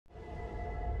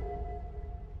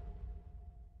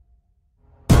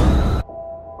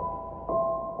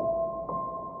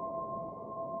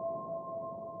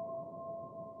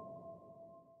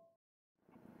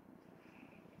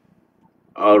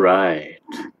Alright,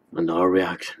 another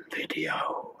reaction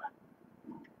video.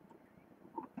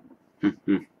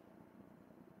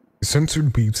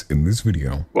 Censored beeps in this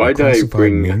video Why are did I classified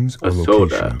bring names or a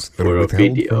soda locations that for are a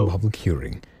withheld video? from public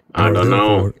hearing I and are don't know.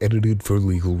 therefore edited for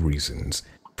legal reasons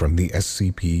from the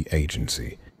SCP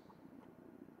agency.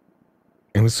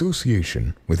 In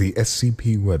association with the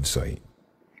SCP website,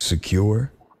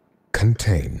 Secure,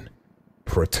 Contain,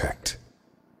 Protect.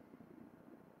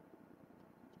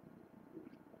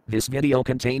 This video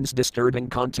contains disturbing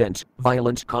content,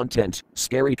 violent content,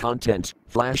 scary content,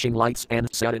 flashing lights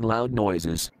and sudden loud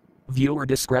noises. Viewer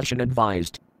discretion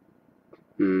advised.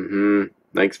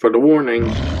 Thanks for the warning.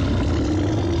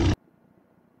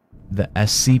 The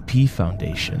SCP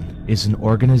Foundation is an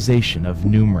organization of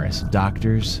numerous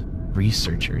doctors,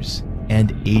 researchers,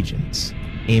 and agents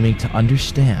aiming to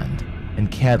understand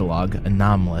and catalog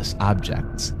anomalous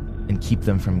objects and keep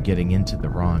them from getting into the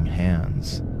wrong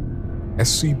hands.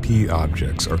 SCP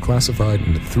objects are classified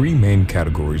into three main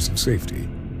categories of safety.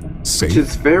 Safe, Which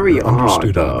is very or odd,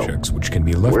 understood though. objects which can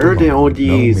be left Where did alone all with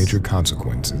no these major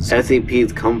consequences.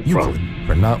 SCPs come Euclid, from?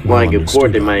 for not well Like, of course,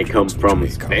 understood they might come objects which from may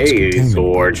cause space, containment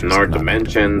or breaches another not under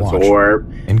dimensions, watch, or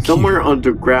and somewhere Q,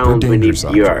 underground for beneath dangerous the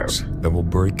objects earth. that will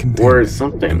break Or containment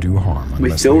something. and do harm We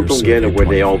unless still they are don't get it surveyed where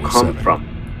they all come 24/7, from.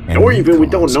 and Or may even we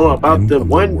don't cause know an about the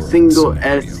one end-of-the-world single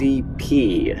scenario.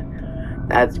 SCP.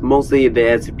 That's mostly the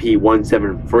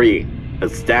SCP-173, a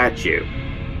statue.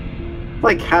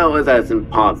 Like, how is that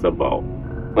impossible?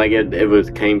 Like,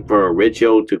 it came for a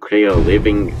ritual to create a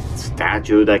living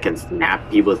statue that can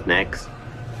snap people's necks?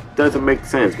 Doesn't make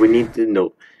sense. We need to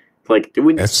know. Like, do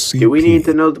we need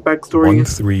to know the backstory?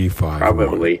 1351.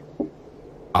 Probably.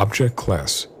 Object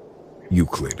Class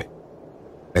Euclid.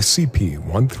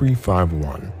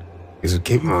 SCP-1351 is a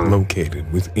cave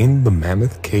located within the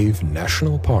Mammoth Cave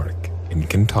National Park in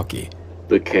Kentucky.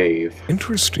 The cave.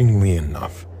 Interestingly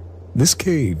enough, this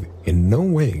cave in no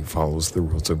way follows the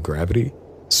rules of gravity,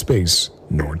 space,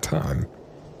 nor time,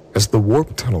 as the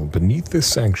warp tunnel beneath the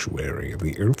sanctuary of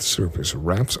the Earth's surface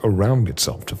wraps around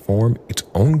itself to form its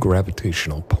own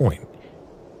gravitational point.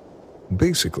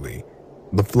 Basically,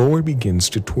 the floor begins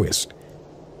to twist,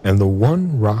 and the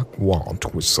one rock wall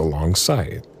twists alongside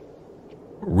it,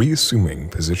 reassuming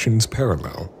positions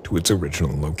parallel to its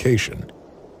original location.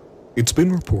 It's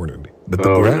been reported that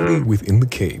the gravity within the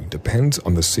cave depends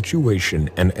on the situation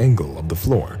and angle of the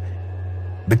floor.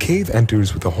 The cave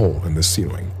enters with a hole in the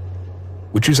ceiling,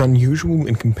 which is unusual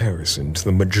in comparison to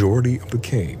the majority of the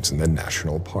caves in the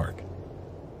national park.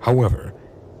 However,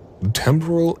 the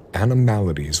temporal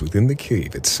anomalies within the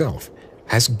cave itself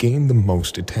has gained the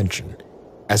most attention,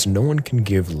 as no one can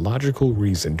give logical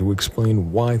reason to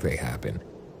explain why they happen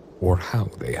or how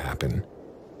they happen.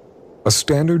 A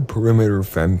standard perimeter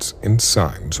fence and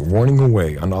signs warning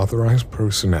away unauthorized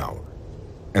personnel,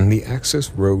 and the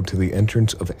access road to the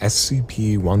entrance of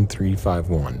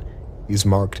SCP-1351 is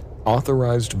marked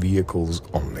Authorized Vehicles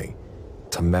Only,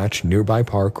 to match nearby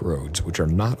park roads which are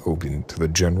not open to the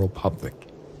general public.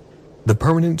 The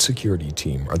permanent security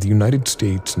team are the United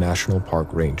States National Park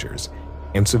Rangers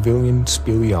and civilian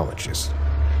speleologists.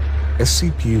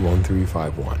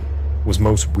 SCP-1351 was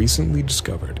most recently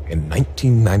discovered in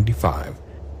 1995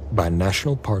 by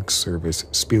National Park Service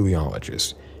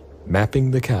speleologists,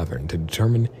 mapping the cavern to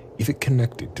determine if it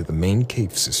connected to the main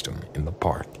cave system in the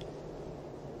park.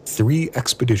 3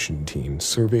 expedition teams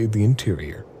surveyed the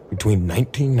interior between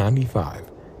 1995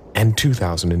 and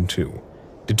 2002,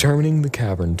 determining the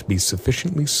cavern to be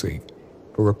sufficiently safe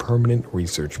for a permanent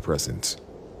research presence.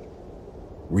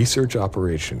 Research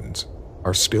operations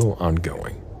are still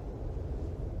ongoing.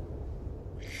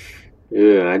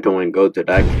 Yeah, I don't want to go to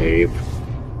that cave.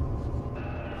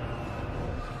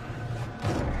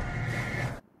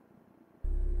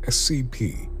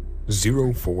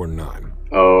 SCP-049.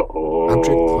 Uh-oh.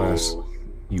 Object Class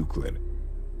Euclid.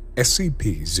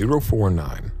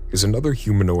 SCP-049 is another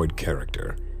humanoid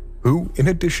character who, in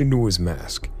addition to his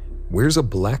mask, wears a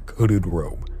black hooded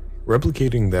robe,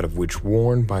 replicating that of which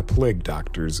worn by plague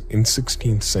doctors in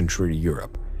 16th century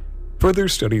Europe. Further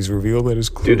studies reveal that his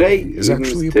clothing is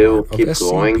actually a still part of keep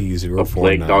going? A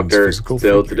plague SCP-049's doctor physical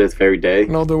still to figure. this very day?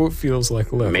 And although it feels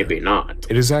like leather, Maybe not.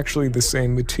 it is actually the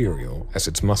same material as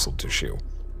its muscle tissue.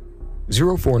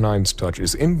 049's touch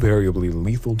is invariably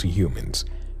lethal to humans,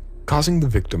 causing the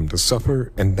victim to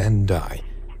suffer and then die.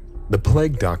 The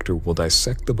plague doctor will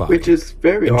dissect the body, Which is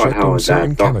very odd how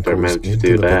that doctor managed to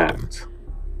do that.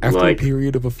 After Like, a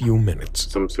period of a few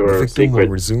minutes, some sort the of victim will secret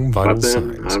resume vital weapon?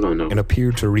 signs I don't know. and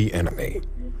appear to reanimate.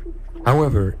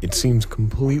 However, it seems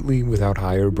completely without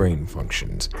higher brain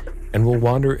functions, and will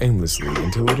wander aimlessly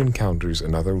until it encounters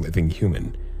another living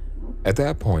human. At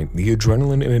that point, the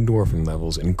adrenaline and endorphin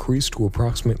levels increase to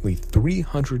approximately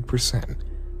 300%,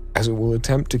 as it will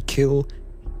attempt to kill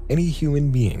any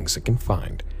human beings it can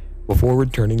find before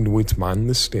returning to its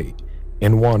mindless state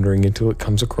and wandering until it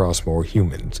comes across more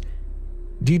humans.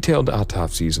 Detailed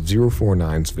autopsies of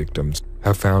 049's victims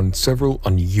have found several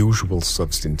unusual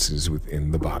substances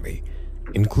within the body,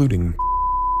 including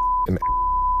and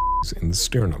in the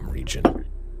sternum region.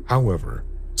 However,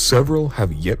 several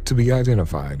have yet to be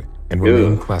identified and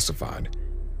remain classified.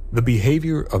 The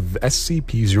behavior of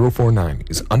SCP-049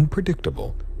 is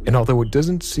unpredictable, and although it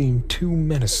doesn't seem too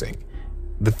menacing,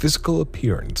 the physical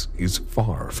appearance is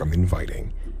far from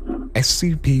inviting.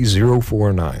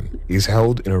 SCP-049 is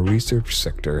held in a research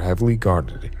sector heavily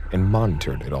guarded and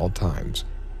monitored at all times.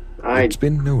 It's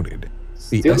been noted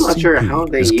the Still not sure how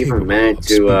they even managed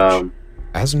to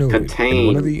as noted contain in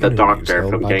one of the doctor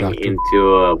from getting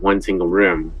into one single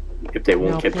room if they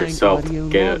won't get yourself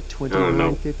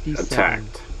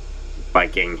attacked by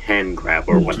getting hand grabbed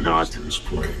or whatnot.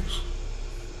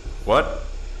 What?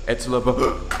 It's a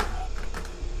laboratory.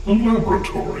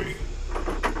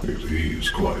 It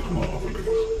is quite marvelous.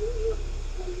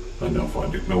 I now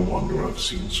find it no wonder I've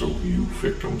seen so few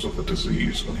victims of the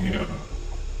disease in here.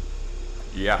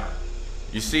 Yeah.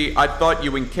 You see, I thought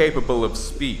you incapable of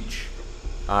speech.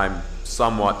 I'm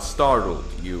somewhat startled.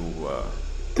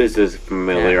 This is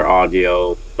familiar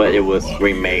audio, but it was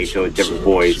remade to a different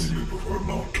voice. I prefer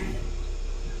not to.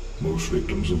 Most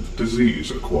victims of the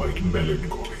disease are quite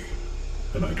melancholy,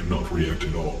 and I do not react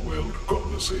at all well to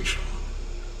conversation.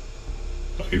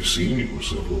 I've seen you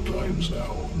several times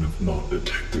now, and have not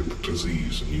detected the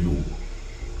disease in you.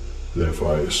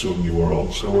 Therefore, I assume you are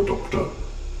also a doctor.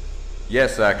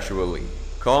 Yes, actually.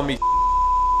 Call me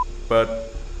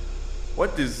but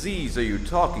what disease are you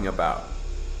talking about?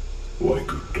 Why,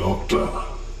 good doctor,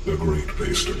 the great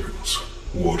pestilence.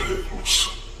 What else?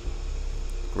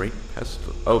 Great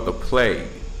pestilence? Oh, the plague.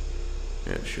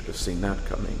 Yeah, I should have seen that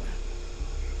coming.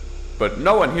 But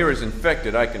no one here is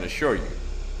infected, I can assure you.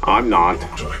 I'm not.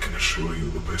 Doctor, I can assure you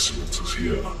the pestilence is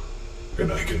here,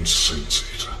 and I can sense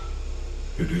it.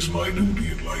 It is my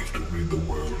duty in life to rid the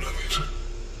world of it.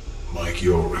 My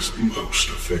cure is most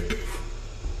effective.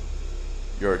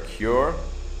 Your cure?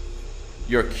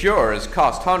 Your cure has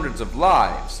cost hundreds of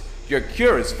lives. Your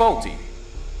cure is faulty.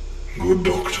 Good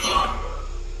doctor.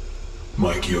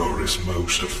 My cure is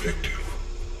most effective.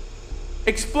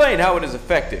 Explain how it is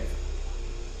effective.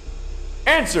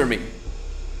 Answer me.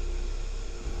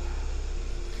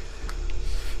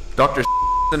 Dr.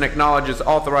 acknowledges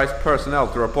authorized personnel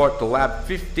to report to Lab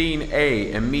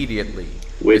 15A immediately.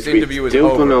 Which this interview is still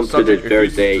over. come up to the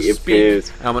third day if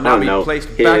his, and will now be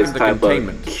placed back into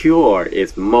containment. Cure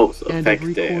is most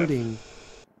effective.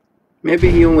 Maybe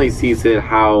he only sees it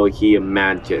how he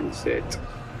imagines it.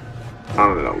 I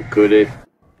don't know, could it?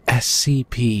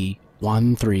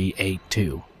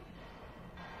 SCP-1382.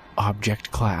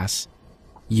 Object Class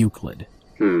Euclid.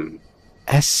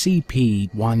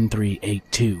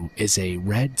 SCP-1382 is a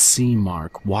Red Sea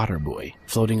Mark water buoy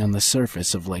floating on the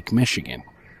surface of Lake Michigan.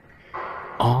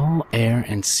 All air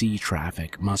and sea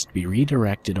traffic must be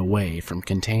redirected away from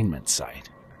containment site.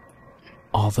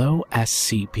 Although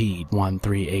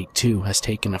SCP-1382 has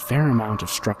taken a fair amount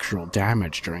of structural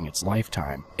damage during its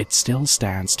lifetime, it still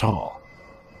stands tall,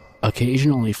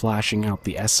 occasionally flashing out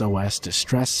the SOS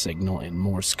distress signal in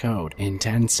Morse code in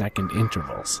 10-second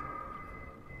intervals.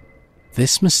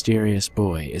 This mysterious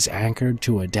buoy is anchored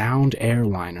to a downed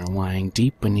airliner lying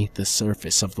deep beneath the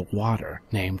surface of the water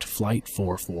named Flight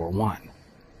 441.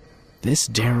 This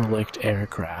derelict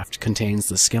aircraft contains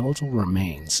the skeletal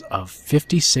remains of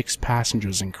 56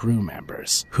 passengers and crew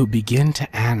members who begin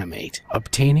to animate,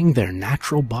 obtaining their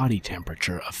natural body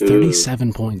temperature of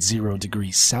 37.0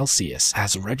 degrees Celsius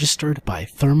as registered by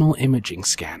thermal imaging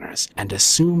scanners and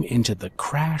assume into the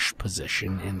crash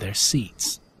position in their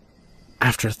seats.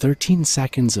 After 13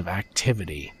 seconds of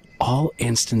activity, all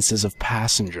instances of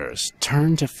passengers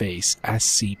turn to face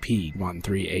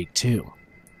SCP-1382.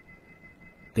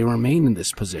 They remain in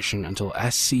this position until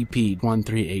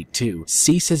SCP-1382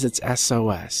 ceases its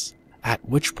SOS, at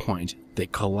which point they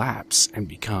collapse and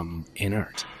become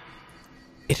inert.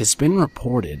 It has been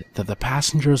reported that the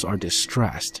passengers are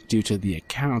distressed due to the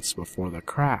accounts before the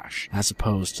crash, as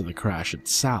opposed to the crash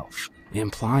itself,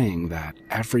 implying that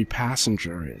every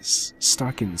passenger is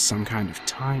stuck in some kind of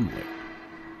time loop.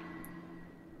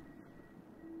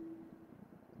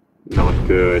 Not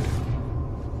good.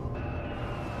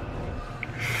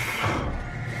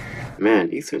 Man,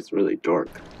 these are really dark.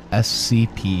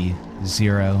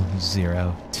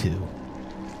 SCP-002.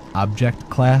 Object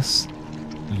Class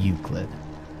Euclid.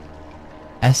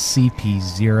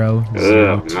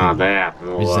 SCP-002 not that.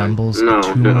 resembles a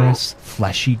tumorous,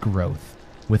 fleshy growth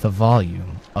with a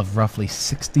volume of roughly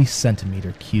 60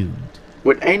 centimeter cubed.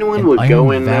 Would anyone An would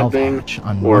go iron in that valve thing? hatch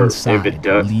on Or one if side it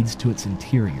does, leads to its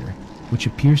interior, which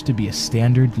appears to be a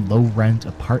standard low-rent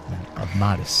apartment of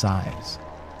modest size.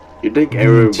 you think The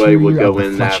everybody would interior go of the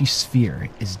in fleshy that? sphere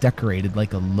is decorated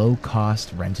like a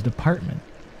low-cost rented apartment,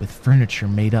 with furniture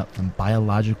made up from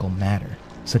biological matter,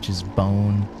 such as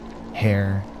bone,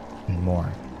 hair, and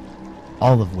more,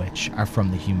 all of which are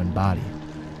from the human body.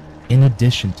 In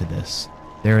addition to this,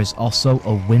 there is also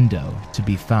a window to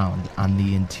be found on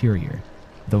the interior,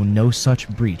 though no such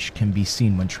breach can be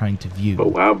seen when trying to view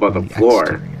But how about from the floor?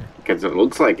 exterior. Because it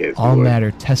looks like it's All wood.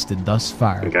 matter tested thus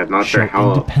far Like, I'm not show sure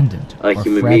how independent a or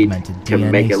human being fragmented can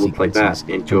DNA make it look like that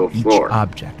sequences into a from each floor.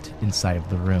 object inside of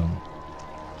the room.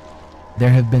 There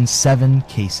have been 7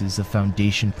 cases of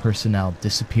Foundation personnel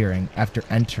disappearing after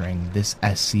entering this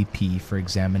SCP for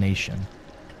examination,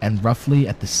 and roughly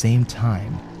at the same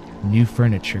time, new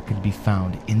furniture could be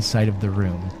found inside of the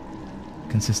room,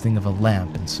 consisting of a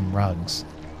lamp and some rugs.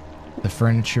 The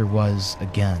furniture was,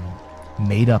 again,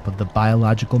 made up of the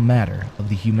biological matter of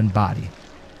the human body,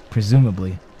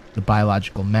 presumably the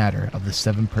biological matter of the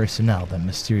 7 personnel that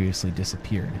mysteriously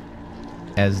disappeared.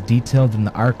 As detailed in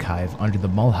the archive under the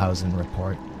Mulhausen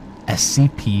report,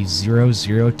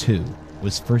 SCP-002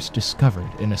 was first discovered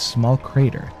in a small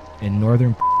crater in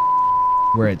northern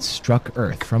where it struck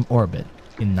Earth from orbit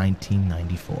in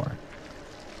 1994.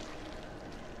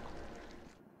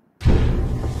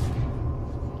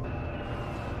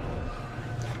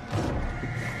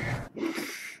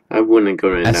 I wouldn't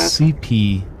go in that.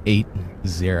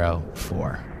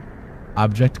 SCP-804.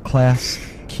 Object Class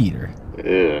Keter.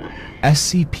 Ugh.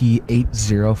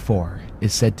 SCP-804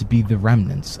 is said to be the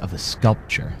remnants of a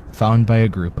sculpture found by a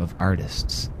group of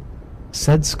artists.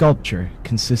 Said sculpture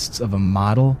consists of a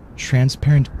model,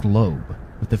 transparent globe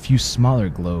with a few smaller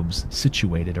globes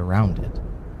situated around it.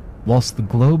 Whilst the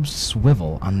globes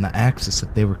swivel on the axis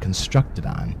that they were constructed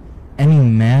on, any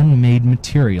man-made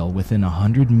material within a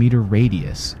 100-meter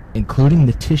radius, including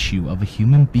the tissue of a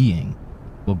human being,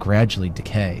 will gradually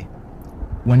decay.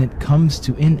 When it comes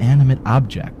to inanimate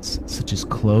objects, such as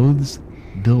clothes,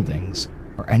 buildings,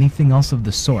 or anything else of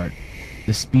the sort,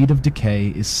 the speed of decay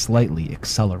is slightly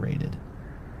accelerated.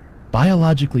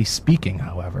 Biologically speaking,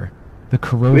 however, the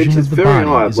corrosion Which is of the very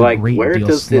body odd. is a Like, great where deal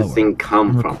does this slower thing come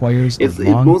and from? requires It's a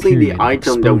long mostly the period of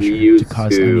item that we exposure used to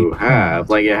cause to any have. permanent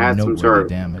Like, it or has some noteworthy sort of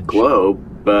damage. globe,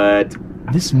 but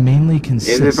This mainly is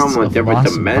consists it from a of different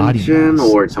loss of body dimension, mass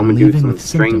or and someone do leaving some with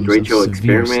strange symptoms of ritual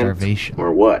severe experiment, starvation.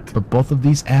 or what? But both of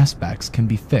these aspects can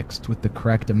be fixed with the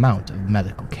correct amount of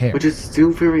medical care. Which is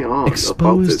still very odd about this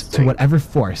Exposed to thing. whatever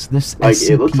force this Like, SCP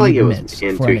it looks like it was emits for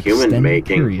into an human extended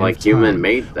making, period like of human time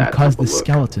made that would cause type the of look,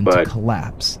 skeleton to but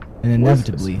collapse and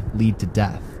inevitably lead to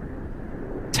death.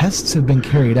 Tests have been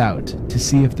carried out to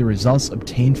see if the results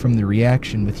obtained from the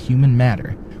reaction with human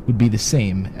matter would be the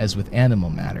same as with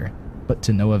animal matter, but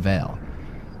to no avail.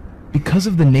 Because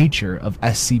of the nature of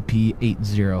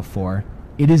SCP-804,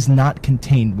 it is not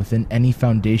contained within any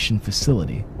Foundation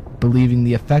facility, believing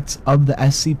the effects of the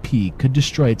SCP could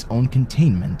destroy its own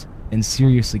containment and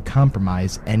seriously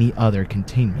compromise any other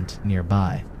containment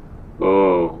nearby.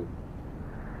 oh,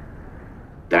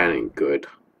 that ain't good.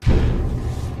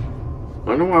 I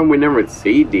wonder why we never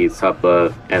see these type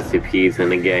of SCPs in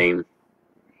the game.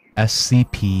 Like,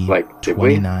 did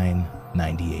we?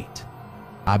 SCP-2998.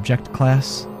 Object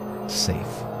Class Safe.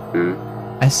 Hmm?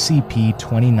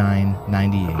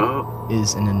 SCP-2998 Oh,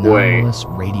 is an anomalous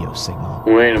radio signal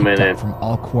wait a picked minute. up from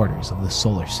all quarters of the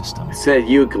solar system. It said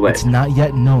Euclid. It's not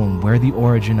yet known where the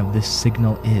origin of this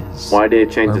signal is, Why did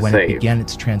it change or the when it save? began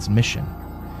its transmission,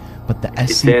 but the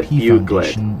said SCP Euclid.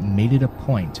 Foundation made it a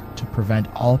point to prevent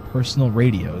all personal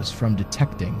radios from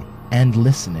detecting and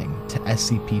listening to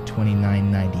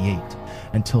SCP-2998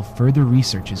 until further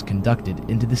research is conducted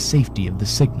into the safety of the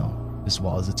signal, as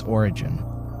well as its origin.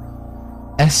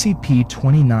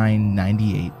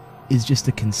 SCP-2998 is just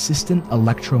a consistent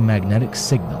electromagnetic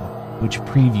signal which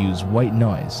previews white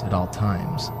noise at all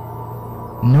times.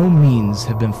 No means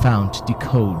have been found to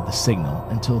decode the signal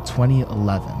until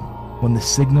 2011, when the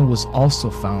signal was also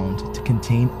found to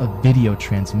contain a video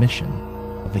transmission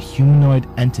of a humanoid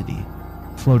entity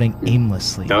floating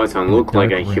aimlessly. Doesn't in look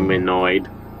like a dark room. humanoid.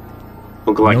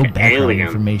 Look like No an background alien.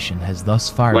 information has thus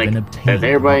far Like, been does obtained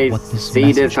everybody about what this see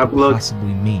this message type could of look?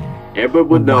 possibly mean. Everybody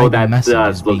would or know why the that message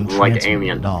does is look being like an transmitted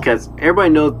alien. at all. Because everybody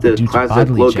knows the Due to classic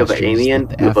bodily look of an gestures alien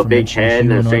that the with a big aforementioned head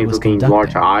and humanoid strange was looking large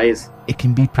conducting, eyes. It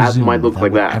can be That presumed might look that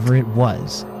like that. whatever it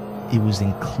was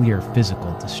in clear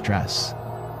physical distress.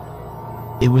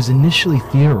 It was initially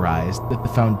theorized that the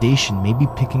Foundation may be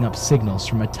picking up signals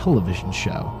from a television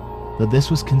show, though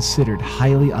this was considered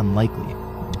highly unlikely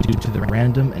due to the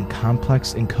random and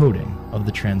complex encoding of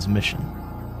the transmission.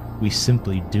 We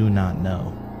simply do not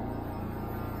know.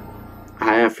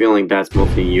 I have a feeling that's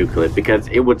mostly Euclid because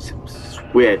it would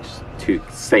switch to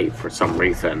safe for some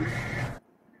reason.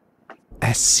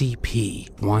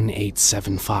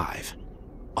 SCP-1875.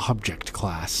 Object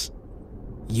Class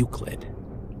Euclid.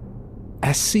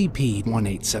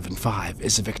 SCP-1875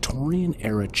 is a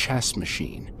Victorian-era chess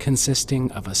machine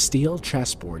consisting of a steel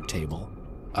chessboard table,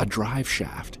 a drive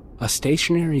shaft, a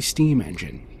stationary steam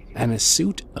engine, and a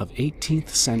suit of 18th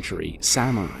century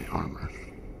samurai armor.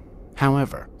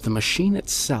 However, the machine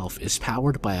itself is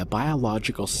powered by a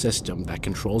biological system that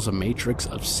controls a matrix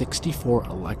of 64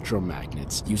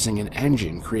 electromagnets using an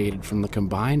engine created from the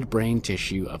combined brain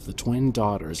tissue of the twin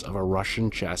daughters of a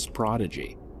Russian chess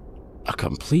prodigy. A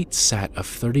complete set of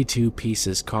 32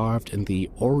 pieces carved in the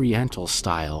Oriental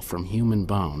style from human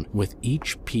bone, with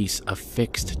each piece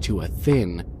affixed to a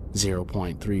thin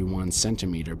 0.31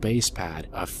 centimeter base pad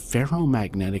of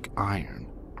ferromagnetic iron.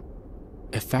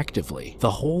 Effectively, the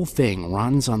whole thing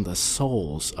runs on the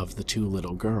souls of the two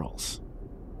little girls.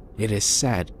 It is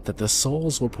said that the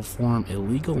souls will perform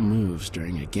illegal moves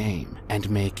during a game and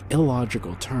make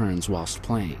illogical turns whilst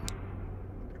playing.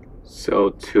 So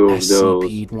two of those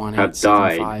have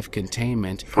died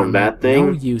containment from that thing,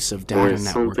 no use of data or network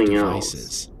something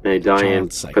devices. else. They die and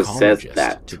possess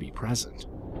that. To be present.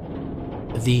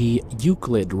 The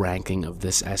Euclid ranking of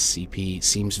this SCP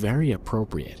seems very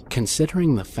appropriate,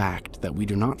 considering the fact that we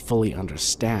do not fully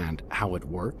understand how it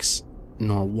works,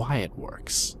 nor why it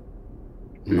works.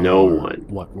 No nor one.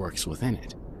 What works within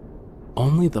it.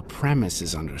 Only the premise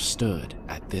is understood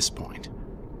at this point.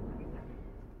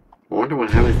 I wonder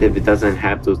what happens if it doesn't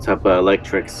have those type of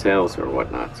electric cells or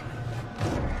whatnot.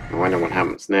 I wonder what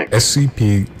happens next.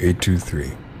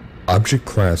 SCP-823. Object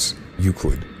Class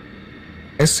Euclid.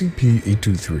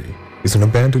 SCP-823 is an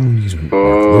abandoned amusement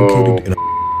park located in a...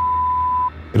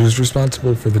 It is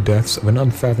responsible for the deaths of an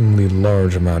unfathomably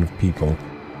large amount of people,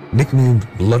 nicknamed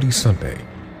Bloody Sunday,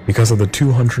 because of the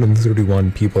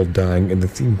 231 people dying in the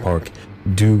theme park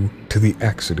due to the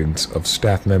accidents of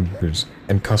staff members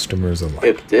and customers alike.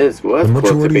 If this was The supposed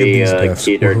to majority be of these a deaths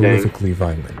were Keter thing, horrifically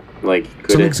violent. like,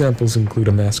 could Some it? examples include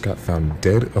a mascot found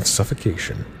dead of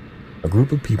suffocation, a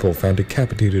group of people found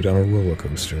decapitated on a roller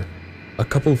coaster, a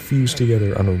couple fused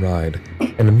together on a ride,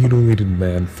 and a mutilated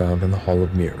man found in the Hall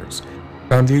of Mirrors.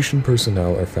 Foundation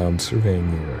personnel are found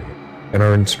surveying the area, and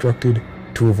are instructed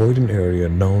to avoid an area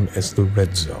known as the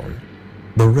Red Zone.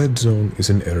 The Red Zone is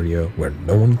an area where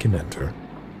no one can enter,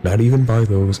 not even by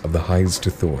those of the highest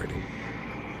authority.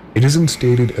 It isn't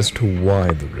stated as to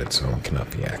why the Red Zone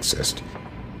cannot be accessed,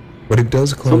 but it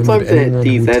does claim Sometimes that anyone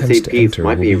these who attempts to SCPs enter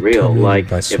might will be real, terminated like,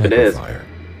 by if it is. fire.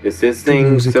 Is this The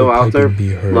thing music still and out there? piping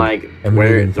be heard Like,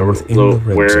 emanating from within the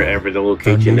Red wherever Zone. the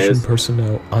location Foundation is?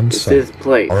 personnel on Is site this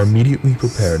place are immediately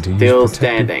prepared to still use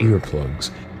protective standing? earplugs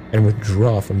and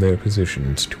withdraw from their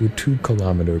positions to a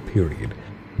 2-kilometer period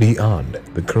beyond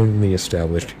the currently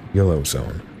established Yellow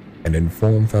Zone and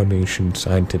inform Foundation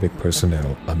scientific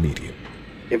personnel immediately.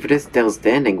 If it is still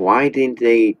standing, why didn't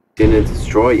they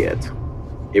destroy it?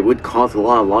 It would cause a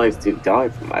lot of lives to die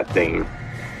from that thing.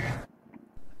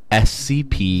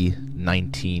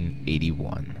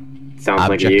 SCP-1981. Sounds like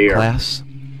a Object year. Class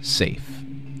Safe.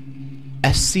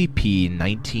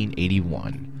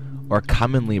 SCP-1981, or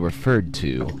commonly referred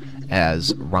to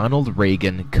as Ronald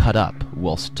Reagan cut up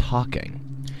whilst talking,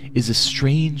 is a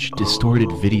strange, distorted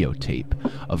videotape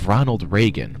of Ronald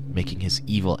Reagan making his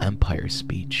evil empire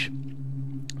speech.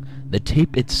 The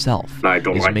tape itself I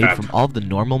don't is like made that. from all the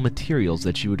normal materials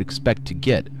that you would expect to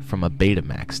get from a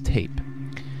Betamax tape.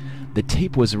 The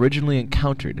tape was originally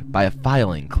encountered by a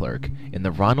filing clerk in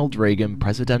the Ronald Reagan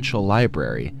Presidential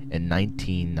Library in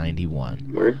 1991,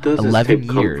 Where does this 11 tape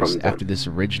come years from then? after this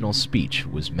original speech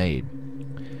was made.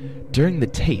 During the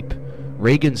tape,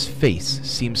 Reagan's face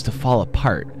seems to fall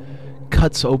apart,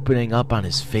 cuts opening up on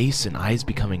his face and eyes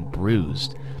becoming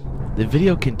bruised. The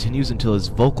video continues until his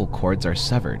vocal cords are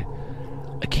severed.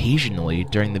 Occasionally,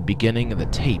 during the beginning of the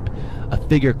tape, a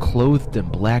figure clothed in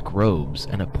black robes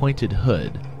and a pointed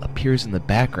hood appears in the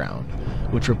background,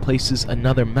 which replaces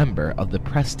another member of the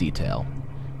press detail.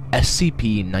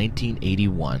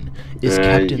 SCP-1981 is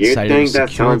kept you inside think a that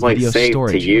secure sounds like video safe to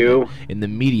storage you? unit in the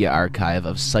media archive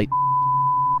of Site.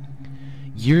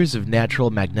 Years of natural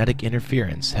magnetic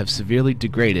interference have severely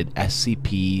degraded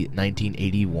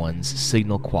SCP-1981's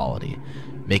signal quality,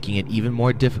 making it even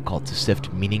more difficult to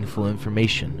sift meaningful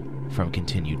information from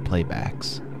continued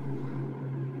playbacks.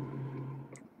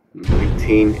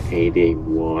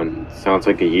 1981. Sounds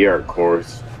like a year, of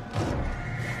course.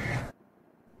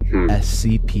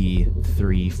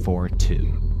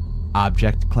 SCP-342.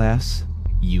 Object Class: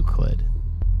 Euclid.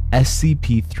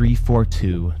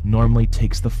 SCP-342 normally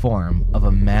takes the form of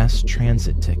a mass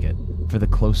transit ticket for the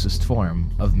closest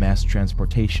form of mass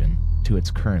transportation to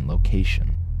its current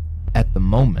location. At the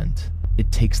moment,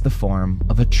 it takes the form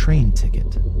of a train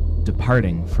ticket,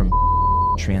 departing from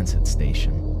transit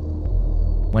station.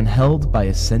 When held by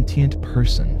a sentient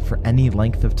person for any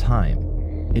length of time,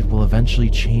 it will eventually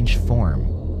change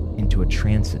form into a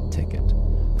transit ticket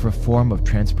for a form of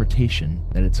transportation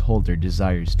that its holder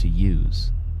desires to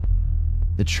use.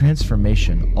 The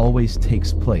transformation always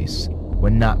takes place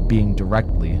when not being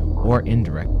directly or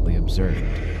indirectly observed.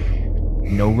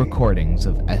 No recordings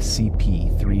of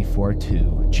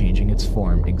SCP-342 changing its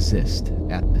form exist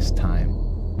at this time.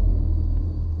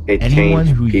 Anyone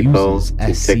who uses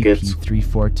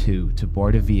SCP-342 to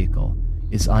board a vehicle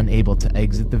is unable to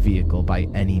exit the vehicle by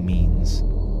any means.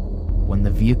 When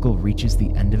the vehicle reaches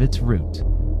the end of its route,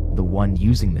 the one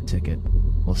using the ticket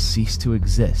will cease to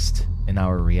exist in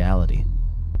our reality.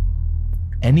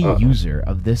 Any user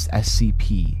of this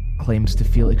SCP claims to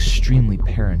feel extremely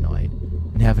paranoid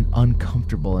and have an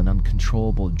uncomfortable and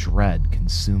uncontrollable dread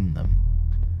consume them.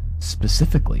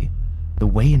 Specifically, the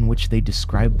way in which they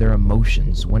describe their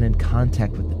emotions when in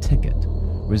contact with the ticket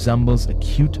resembles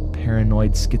acute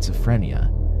paranoid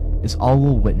schizophrenia, as all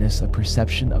will witness a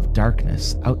perception of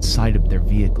darkness outside of their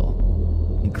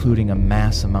vehicle, including a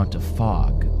mass amount of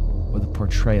fog or the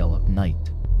portrayal of night.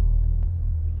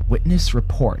 Witness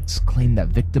reports claim that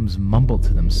victims mumble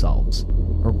to themselves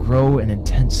or grow an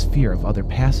intense fear of other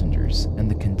passengers and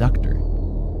the conductor.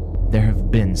 There have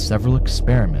been several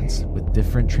experiments with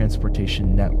different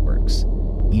transportation networks,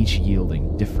 each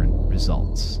yielding different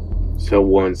results. So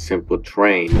one simple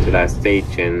train to that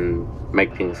station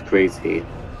make things crazy.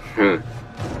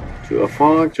 To a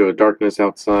fog, to a darkness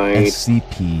outside.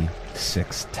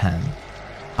 SCP-610.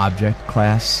 Object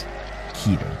Class: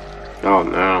 Keter. Oh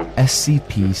no.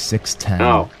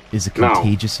 SCP-610 is a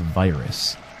contagious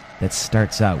virus that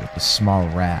starts out with a small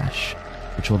rash,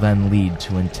 which will then lead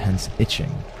to intense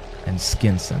itching and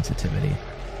skin sensitivity.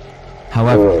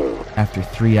 However, after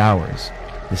 3 hours,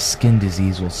 the skin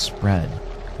disease will spread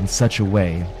in such a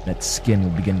way that skin will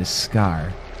begin to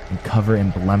scar and cover in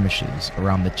blemishes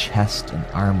around the chest and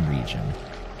arm region,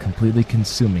 completely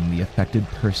consuming the affected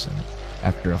person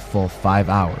after a full 5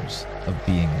 hours of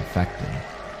being infected.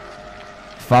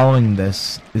 Following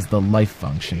this is the life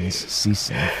functions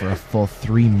ceasing for a full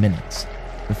 3 minutes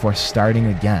before starting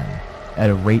again at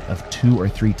a rate of 2 or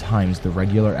 3 times the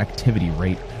regular activity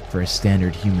rate for a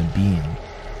standard human being.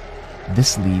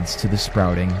 This leads to the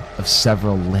sprouting of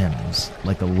several limbs,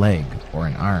 like a leg or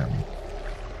an arm.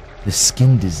 The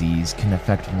skin disease can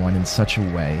affect one in such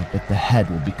a way that the head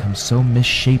will become so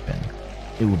misshapen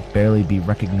it will barely be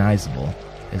recognizable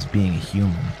as being a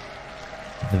human.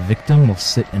 The victim will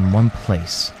sit in one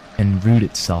place and root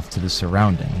itself to the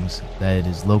surroundings that it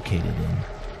is located in,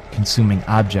 consuming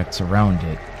objects around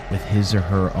it with his or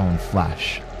her own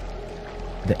flesh.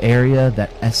 The area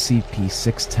that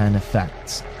SCP-610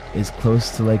 affects is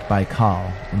close to Lake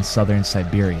Baikal in southern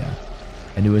Siberia,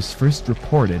 and it was first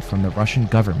reported from the Russian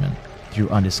government through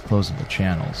undisclosable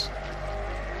channels.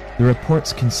 The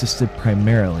reports consisted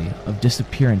primarily of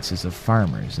disappearances of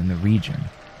farmers in the region,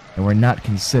 and were not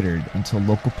considered until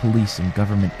local police and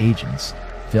government agents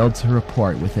failed to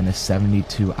report within a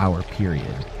 72-hour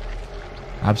period.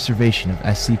 Observation of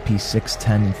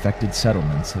SCP-610 infected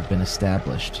settlements have been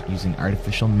established using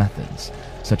artificial methods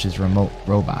such as remote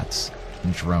robots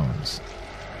and drones.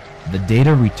 The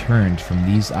data returned from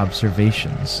these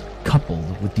observations,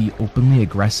 coupled with the openly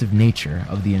aggressive nature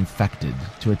of the infected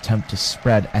to attempt to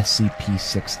spread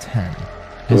SCP-610,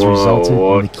 has resulted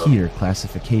in the Keter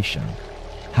classification.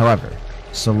 However,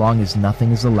 so long as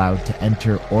nothing is allowed to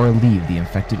enter or leave the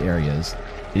infected areas,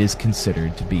 it is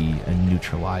considered to be a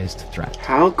neutralized threat.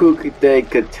 How could they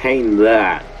contain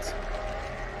that?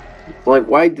 Like,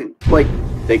 why did,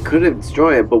 they could have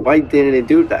destroyed it, but why didn't it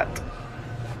do that?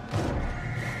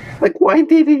 Like, why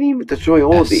did it even destroy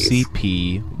all these?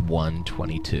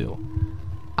 SCP-122.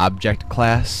 Object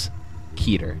Class: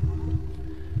 Keter.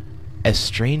 As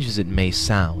strange as it may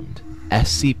sound,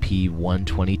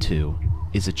 SCP-122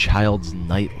 is a child's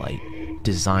nightlight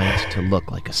designed to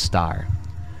look like a star.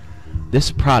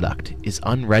 This product is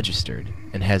unregistered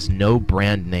and has no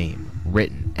brand name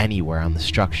written anywhere on the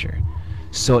structure,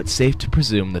 so it's safe to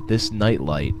presume that this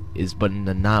nightlight is but an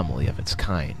anomaly of its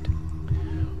kind.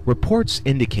 Reports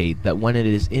indicate that when it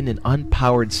is in an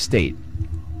unpowered state,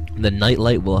 The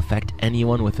nightlight will affect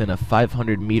anyone within a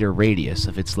 500-meter radius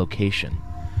of its location.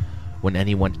 When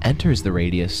anyone enters the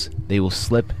radius, they will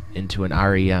slip into an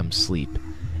REM sleep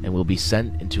and will be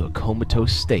sent into a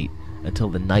comatose state until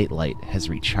the nightlight has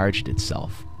recharged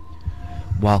itself.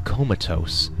 While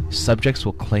comatose, subjects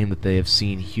will claim that they have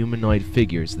seen humanoid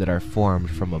figures that are formed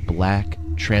from a black,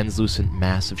 translucent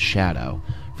mass of shadow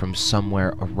from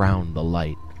somewhere around the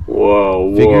light.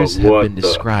 Whoa, Figures have what been the...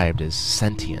 described as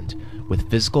sentient, with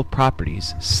physical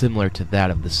properties similar to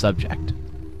that of the subject.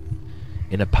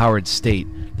 In a powered state,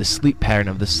 the sleep pattern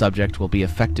of the subject will be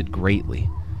affected greatly.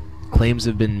 Claims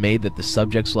have been made that the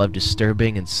subjects will have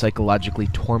disturbing and psychologically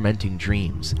tormenting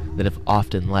dreams that have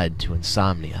often led to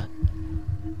insomnia.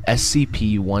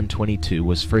 SCP-122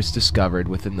 was first discovered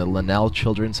within the Linnell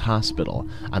Children's Hospital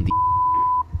on the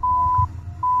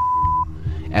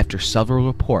after several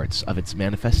reports of its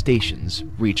manifestations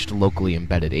reached locally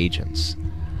embedded agents.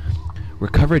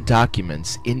 Recovered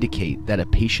documents indicate that a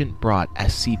patient brought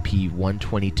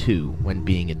SCP-122 when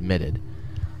being admitted.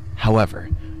 However,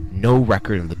 no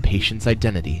record of the patient's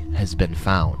identity has been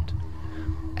found.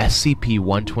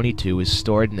 SCP-122 is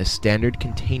stored in a standard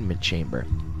containment chamber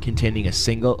containing a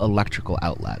single electrical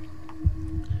outlet.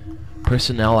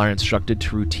 Personnel are instructed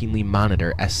to routinely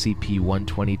monitor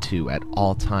SCP-122 at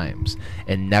all times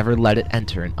and never let it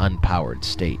enter an unpowered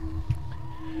state.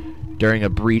 During a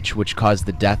breach which caused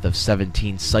the death of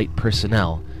 17 site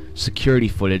personnel, security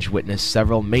footage witnessed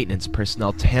several maintenance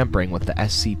personnel tampering with the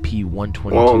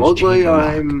SCP-122's Well, luckily chamber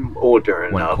lock. I'm older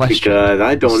When enough questioned, because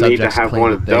I the don't need to subjects have claimed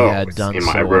one that of they had those done in so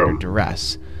my under room.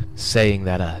 duress, saying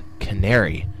that a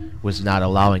canary was not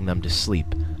allowing them to sleep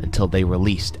until they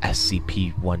released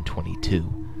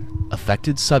SCP-122.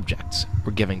 Affected subjects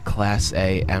were given Class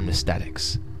A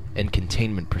anesthetics, and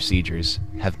containment procedures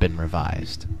have been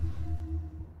revised.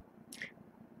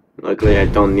 Luckily I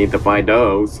don't need to buy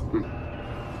those.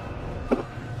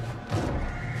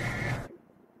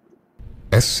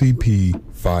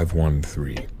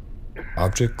 SCP-513.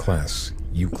 Object Class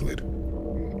Euclid.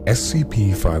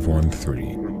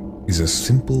 SCP-513 is a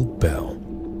simple bell,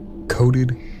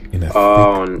 coated in a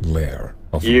thick layer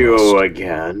of You rust.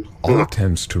 again. All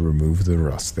attempts to remove the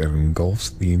rust that engulfs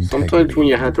the integrity Sometimes when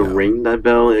you of have the to bell ring that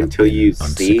bell have until been you see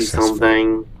unsuccessful.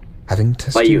 something, Having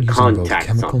tested like you using both contact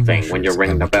chemical something when you measures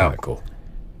ring and the bell. mechanical,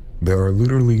 there are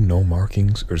literally no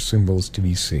markings or symbols to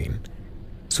be seen,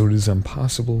 so it is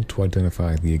impossible to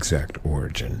identify the exact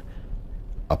origin.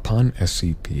 Upon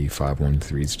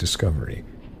SCP-513's discovery,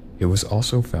 it was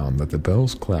also found that the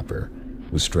bell's clapper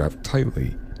was strapped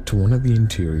tightly to one of the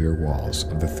interior walls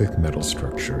of the thick metal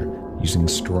structure using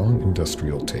strong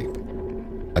industrial tape.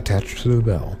 Attached to the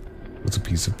bell was a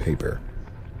piece of paper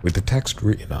with the text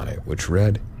written on it which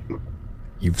read,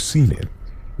 "You've seen it,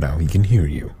 now he can hear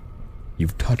you.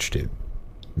 You've touched it,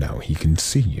 now he can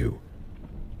see you.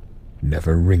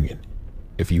 Never ring it.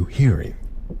 If you hear it,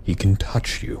 he can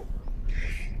touch you."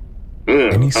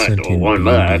 Any sentient being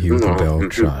to hear the bell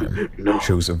chime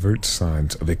shows overt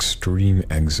signs of extreme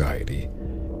anxiety,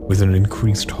 with an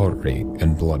increased heart rate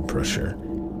and blood pressure.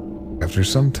 After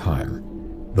some time,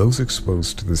 those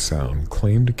exposed to the sound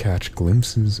claim to catch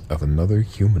glimpses of another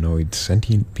humanoid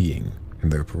sentient being in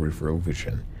their peripheral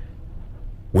vision.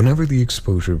 Whenever the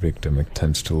exposure victim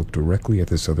attempts to look directly at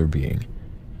this other being,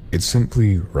 it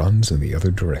simply runs in the other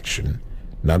direction,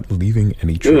 not leaving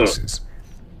any traces.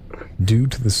 Due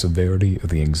to the severity of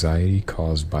the anxiety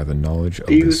caused by the knowledge of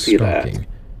this stalking,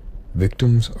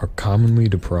 victims are commonly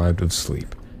deprived of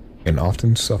sleep and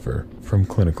often suffer from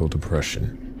clinical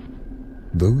depression.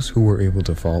 Those who were able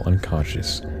to fall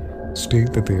unconscious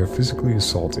state that they are physically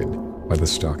assaulted by the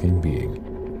stalking being,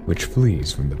 which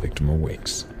flees when the victim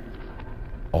awakes.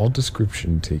 All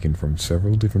description taken from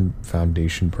several different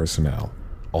Foundation personnel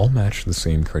all match the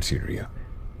same criteria: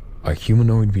 a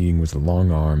humanoid being with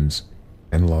long arms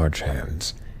and large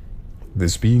hands.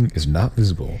 This being is not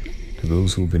visible to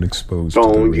those who have been exposed to the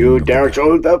Don't ring you of the dare bell,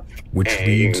 show the which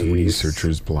leaves face.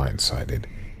 researchers blindsided.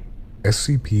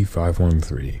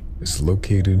 SCP-513 is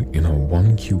located in a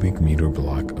 1 cubic meter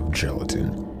block of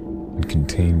gelatin and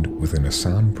contained within a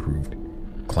soundproofed,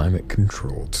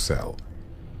 climate-controlled cell,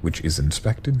 which is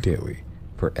inspected daily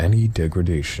for any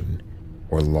degradation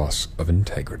or loss of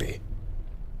integrity.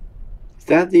 Is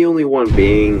that the only one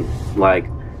being, like,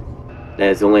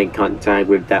 that's only in contact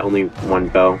with that only one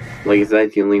bell? Like, is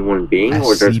that the only one being,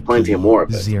 or there's plenty more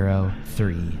of it?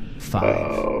 SCP-035.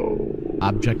 Oh,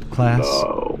 Object Class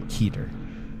no. Heater.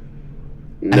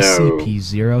 No.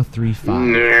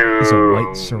 SCP-035 is a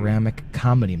white ceramic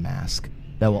comedy mask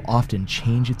that will often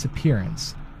change its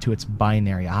appearance to its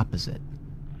binary opposite.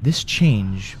 This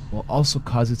change will also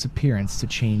cause its appearance to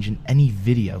change in any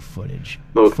video footage.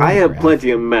 Look, I have plenty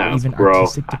of masks, bro.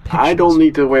 I don't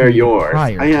need to wear yours.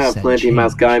 I have plenty of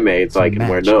masks I made, so I can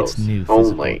wear those.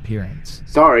 Only.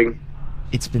 Sorry.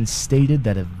 It's been stated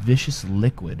that a vicious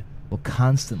liquid will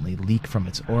constantly leak from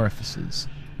its orifices,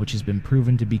 which has been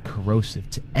proven to be corrosive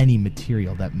to any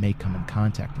material that may come in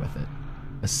contact with it,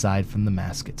 aside from the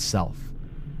mask itself.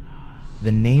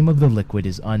 The name of the liquid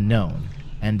is unknown,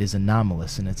 and is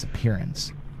anomalous in its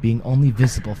appearance, being only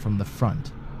visible from the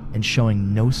front and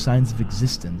showing no signs of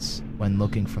existence when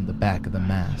looking from the back of the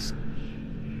mask.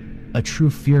 A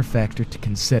true fear factor to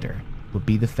consider would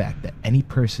be the fact that any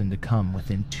person to come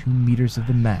within 2 meters of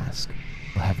the mask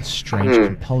will have a strange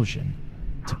compulsion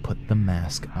to put the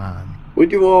mask on.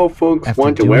 Would you all folks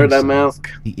want to wear that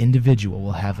mask? The individual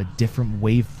will have a different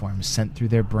waveform sent through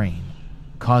their brain,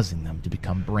 causing them to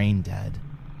become brain dead.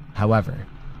 However,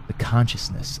 the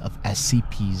consciousness of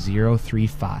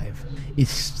SCP-035 is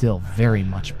still very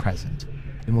much present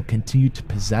and will continue to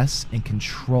possess and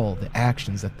control the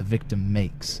actions that the victim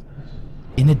makes.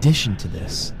 In addition to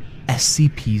this,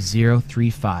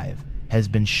 SCP-035 has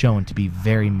been shown to be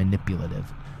very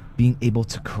manipulative, being able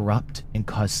to corrupt and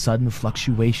cause sudden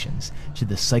fluctuations to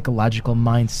the psychological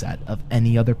mindset of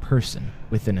any other person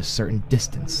within a certain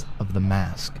distance of the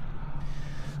mask.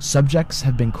 Subjects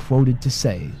have been quoted to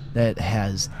say that it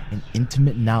has an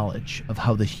intimate knowledge of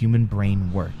how the human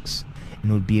brain works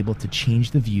and would be able to change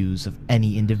the views of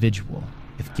any individual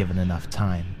if given enough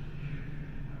time.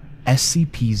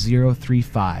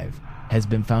 SCP-035 has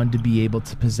been found to be able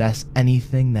to possess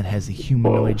anything that has a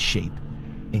humanoid shape,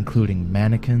 including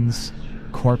mannequins,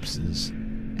 corpses,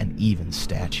 and even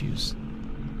statues.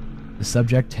 The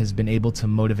subject has been able to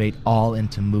motivate all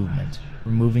into movement,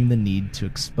 removing the need to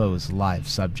expose live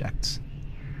subjects.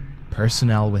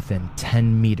 Personnel within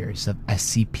 10 meters of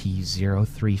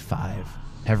SCP-035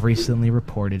 have recently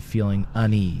reported feeling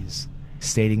unease,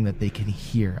 stating that they can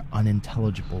hear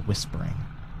unintelligible whispering.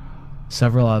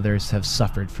 Several others have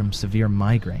suffered from severe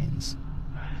migraines.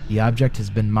 The object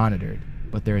has been monitored,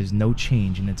 but there is no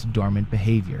change in its dormant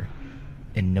behavior,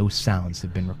 and no sounds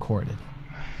have been recorded.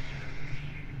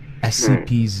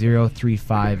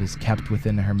 SCP-035 is kept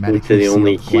within a hermetically sealed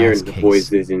glass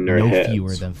case, no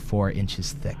fewer than 4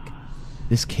 inches thick.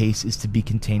 This case is to be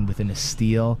contained within a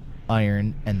steel,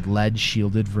 iron, and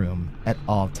lead-shielded room at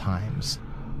all times.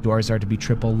 Doors are to be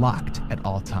triple locked at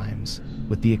all times,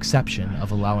 with the exception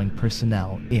of allowing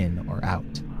personnel in or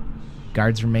out.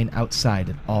 Guards remain outside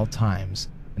at all times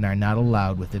and are not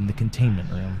allowed within the containment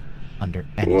room under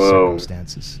any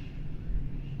circumstances.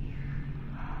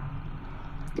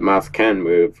 The mouse can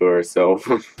move for herself.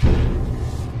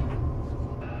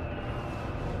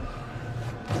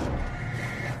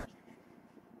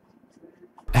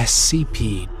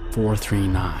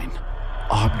 SCP-439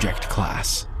 Object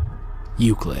Class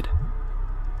Euclid.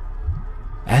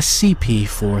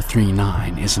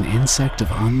 SCP-439 is an insect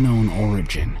of unknown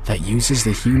origin that uses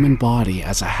the human body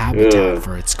as a habitat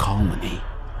for its colony.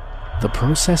 The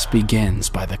process begins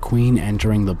by the queen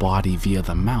entering the body via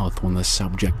the mouth when the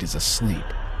subject is asleep.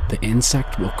 The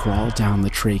insect will crawl down the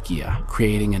trachea,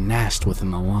 creating a nest within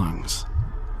the lungs.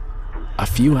 A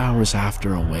few hours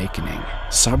after awakening,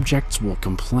 subjects will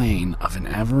complain of an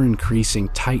ever-increasing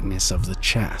tightness of the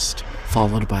chest,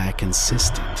 followed by a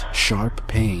consistent, sharp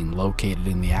pain located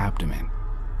in the abdomen.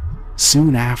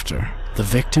 Soon after, the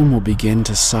victim will begin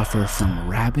to suffer from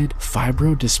rabid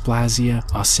fibrodysplasia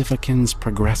ossificans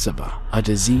progressiva, a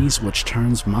disease which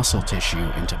turns muscle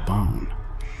tissue into bone.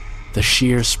 The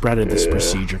sheer spread of this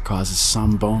procedure causes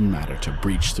some bone matter to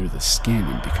breach through the skin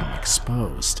and become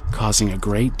exposed, causing a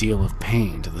great deal of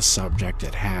pain to the subject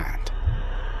at hand.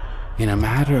 In a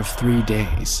matter of 3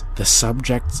 days, the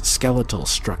subject's skeletal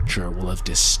structure will have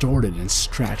distorted and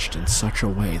stretched in such a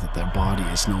way that their body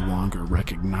is no longer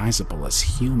recognizable as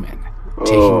human,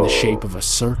 taking the shape of a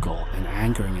circle and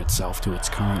anchoring itself to its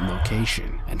current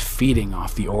location and feeding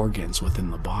off the organs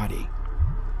within the body.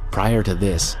 Prior to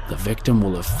this, the victim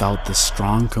will have felt the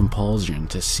strong compulsion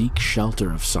to seek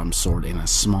shelter of some sort in a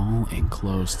small,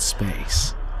 enclosed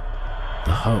space.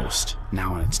 The host,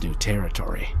 now in its new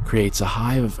territory, creates a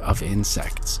hive of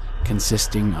insects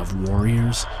consisting of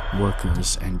warriors,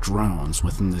 workers, and drones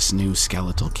within this new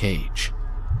skeletal cage.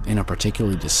 In a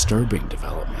particularly disturbing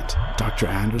development, Dr.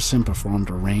 Anderson performed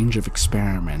a range of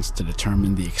experiments to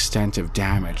determine the extent of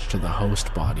damage to the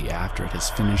host body after it has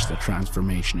finished the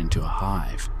transformation into a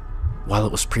hive. While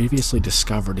it was previously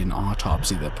discovered in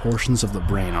autopsy that portions of the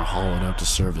brain are hollowed out to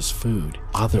serve as food,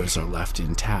 others are left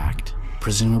intact,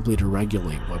 presumably to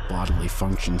regulate what bodily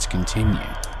functions continue.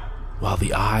 while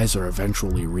the eyes are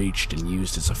eventually reached and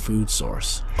used as a food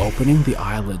source. Opening the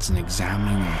eyelids and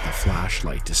examining them with a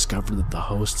flashlight discovered that the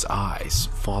host's eyes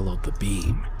followed the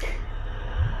beam.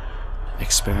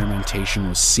 Experimentation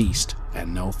was ceased,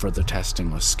 and no further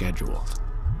testing was scheduled.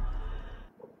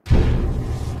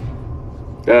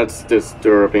 That's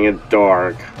disturbing and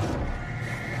dark.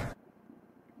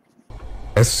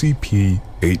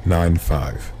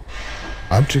 SCP-895.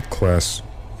 Object Class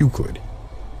Euclid.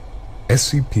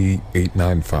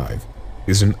 SCP-895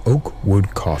 is an oak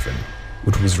wood coffin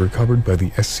which was recovered by the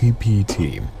SCP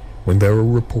team when there were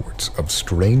reports of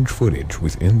strange footage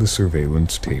within the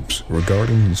surveillance tapes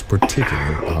regarding this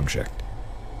particular object.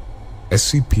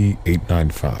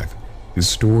 SCP-895 is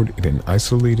stored in an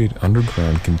isolated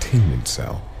underground containment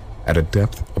cell at a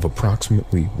depth of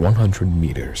approximately 100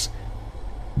 meters.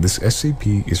 This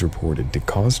SCP is reported to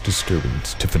cause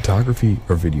disturbance to photography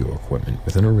or video equipment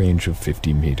within a range of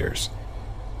 50 meters.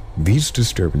 These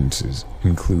disturbances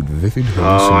include vivid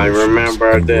hallucinations I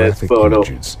remember and this graphic photo.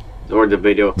 images. Or the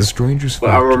video. The strangest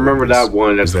Well, I factor remember of this that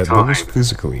one at is the that time. those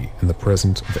physically in the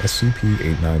presence of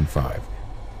SCP-895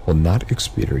 will not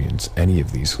experience any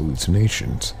of these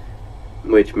hallucinations.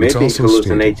 Which may It's be also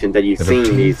hallucination stated that you've that seen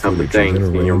obtained these some footage things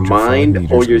within a in your range of 5 mind,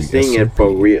 meters or you're from the seeing it for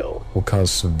SCP real. will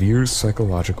cause severe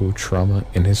psychological trauma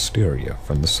and hysteria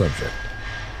from the subject.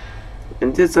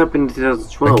 And this happened in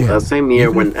 2012, Again, the same year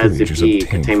even when if footage is SCP obtained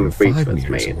Containment from Breach 5 was meters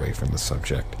made. away from the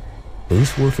subject,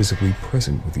 those who are physically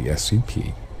present with the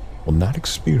SCP will not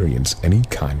experience any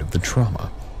kind of the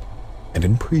trauma. And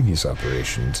in previous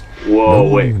operations, Whoa, no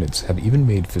wait. units have even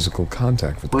made physical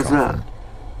contact with the What's coffin. that?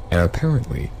 And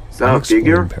apparently, Is that a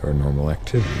figure? unexplained paranormal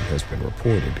activity has been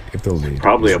reported if the lid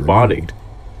Probably is a body. removed.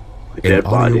 A An dead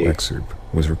audio body. excerpt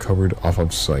was recovered off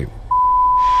of site.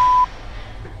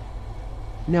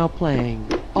 Now playing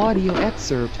audio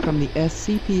excerpt from the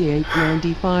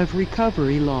SCP-895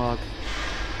 recovery log.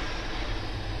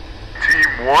 Team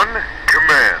 1,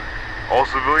 command. All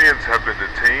civilians have been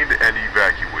detained and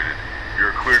evacuated.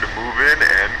 You're clear to move in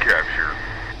and capture.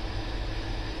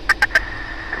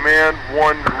 Command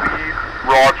 1, lead.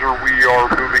 Roger, we are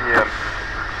moving in.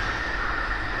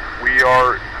 We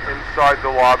are inside the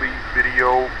lobby.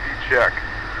 Video, check.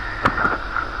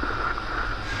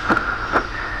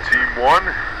 Team 1,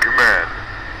 command.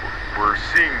 We're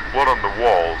seeing blood on the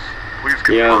walls. Please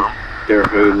confirm. Yeah, they're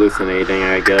hallucinating,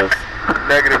 I guess.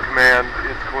 Negative, command.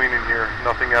 It's clean in here.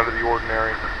 Nothing out of the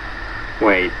ordinary.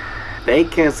 Wait, they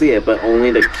can't see it, but only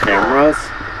the cameras?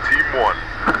 Team 1,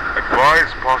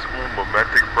 advise possible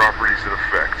memetic properties in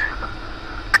effect.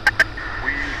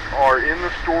 We are in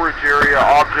the storage area.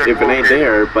 Object If it ain't located.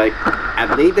 there, but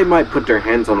at least they might put their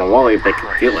hands on the wall if they can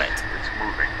feel it. It's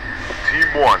moving. Team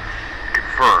 1,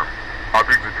 confirm.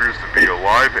 Object appears to be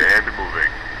alive and moving.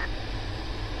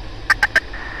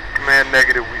 Command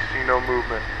negative, we see no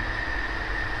movement.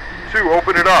 2,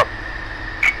 open it up.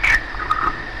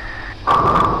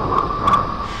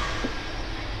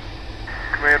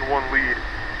 Command 1 lead.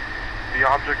 The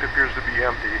object appears to be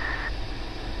empty.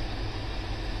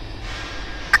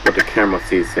 But the camera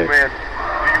sees it. Command, do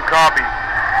you copy?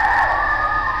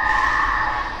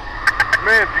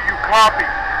 Command, do you copy?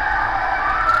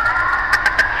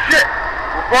 Shit!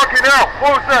 We're bucking out!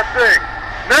 Close that thing!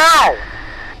 Now!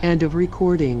 End of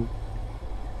recording.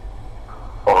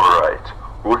 Alright,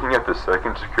 we're looking at the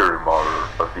second security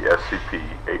monitor of the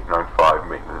SCP-895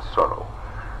 maintenance tunnel.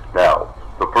 Now,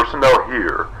 the personnel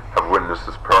here have witnessed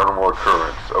this paranormal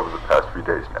occurrence over the past few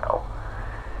days now.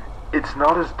 It's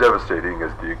not as devastating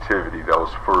as the activity that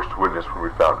was first witnessed when we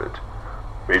found it.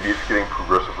 Maybe it's getting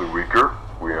progressively weaker,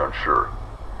 we're unsure.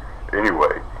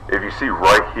 Anyway, if you see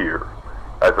right here,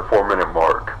 at the 4-minute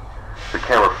mark, the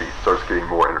camera feed starts getting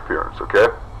more interference, okay?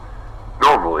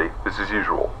 Normally, this is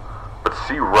usual, but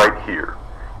see right here.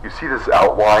 You see this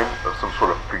outline of some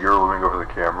sort of figure looming over the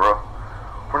camera?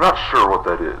 We're not sure what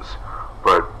that is,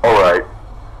 but alright,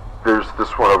 there's this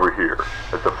one over here,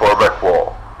 at the far back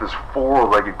wall. This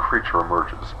 4-legged creature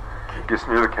emerges, gets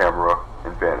near the camera,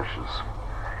 and vanishes.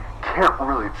 Can't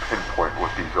really pinpoint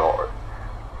what these are.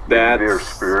 Maybe they are That's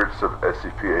spirits of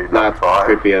SCP-895. not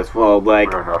creepy as well. Like,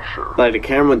 We're not sure. the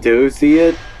camera do see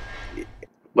it,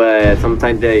 but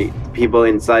sometimes people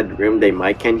inside the room, they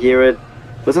might can't hear it.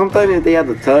 But sometimes if they have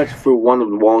to touch through one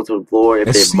of the walls or the floor,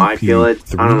 if they might feel it,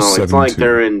 I don't know, it's like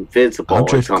they're invisible or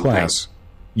Object something. Class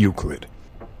Euclid.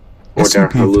 Or they're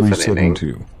hallucinating.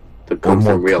 SCP-372, To or come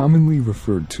more from real. commonly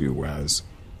referred to as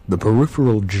the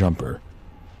peripheral jumper,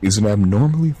 is an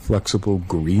abnormally flexible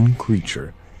green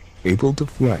creature able to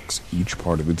flex each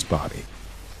part of its body.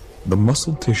 The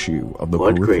muscle tissue of the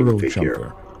What green peripheral figure?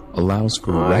 jumper allows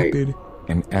for rapid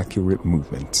and accurate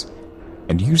movements,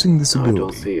 and using this I don't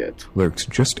ability see it. lurks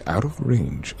just out of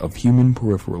range of human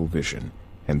peripheral vision,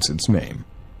 hence its name.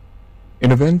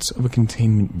 In events of a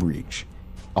containment breach,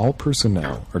 all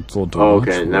personnel are told to watch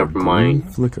for a green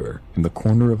flicker in the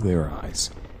corner of their eyes,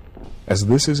 as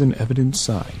this is an evident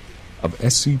sign of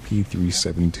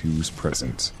SCP-372's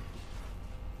presence.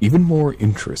 Even more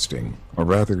interesting, or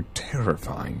rather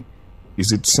terrifying,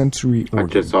 is its sensory organ.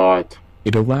 I just saw it.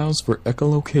 It allows for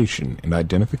echolocation and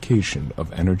identification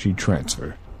of energy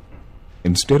transfer.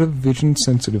 Instead of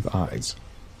vision-sensitive eyes,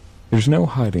 there's no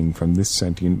hiding from this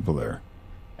sentient blur.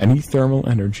 Any thermal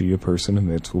energy a person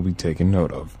emits will be taken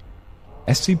note of.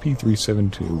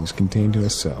 SCP-372 is contained in a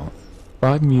cell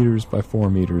 5 meters by 4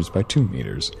 meters by 2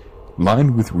 meters,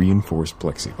 lined with reinforced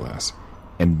plexiglass.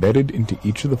 Embedded into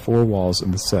each of the 4 walls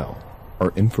of the cell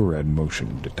are infrared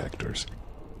motion detectors.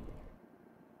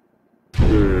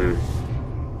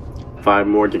 5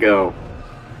 more to go.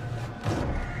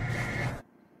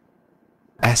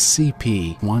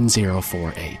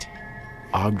 SCP-1048.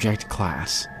 Object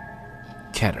Class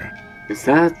Keter. Is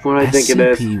that what I think it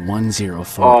is?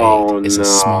 SCP-1048 is a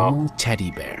small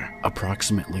teddy bear,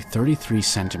 approximately 33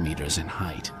 centimeters in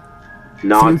height.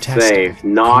 Not safe.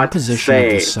 Not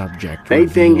safe. They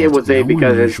think it was safe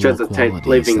because it's just a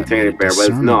living teddy bear, but it's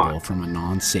not. From a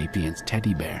non-sapient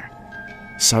teddy bear.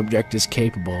 Subject is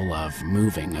capable of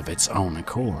moving of its own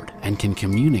accord and can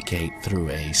communicate through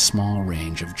a small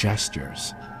range of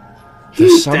gestures. The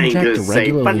subject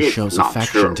regularly shows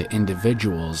affection to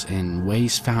individuals in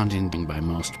ways found in by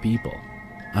most people.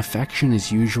 Affection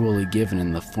is usually given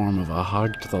in the form of a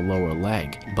hug to the lower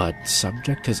leg, but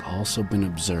subject has also been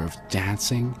observed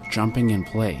dancing, jumping in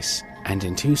place, and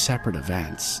in 2 separate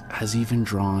events has even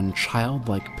drawn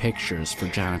childlike pictures for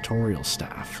janitorial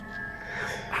staff.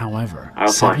 However,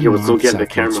 7 months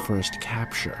after its first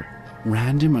capture,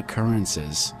 random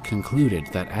occurrences concluded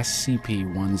that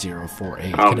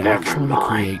SCP-1048 could actually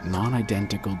create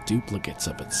non-identical duplicates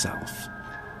of itself.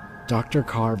 Dr.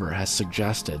 Carver has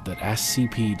suggested that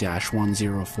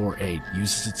SCP-1048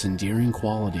 uses its endearing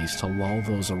qualities to lull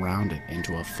those around it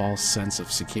into a false sense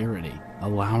of security,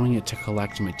 allowing it to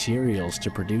collect materials to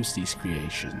produce these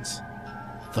creations.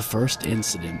 The first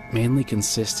incident mainly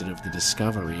consisted of the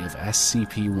discovery of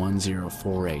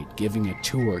SCP-1048 giving a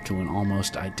tour to an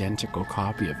almost identical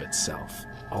copy of itself,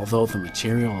 although the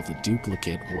material of the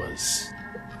duplicate was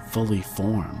fully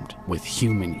formed with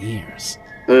human ears.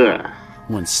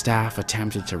 When staff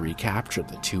attempted to recapture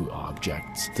the 2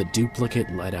 objects, the duplicate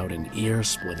let out an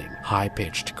ear-splitting,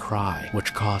 high-pitched cry,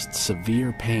 which caused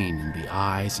severe pain in the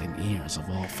eyes and ears of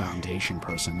all Foundation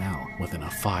personnel within a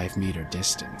 5-meter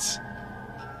distance.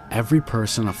 Every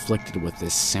person afflicted with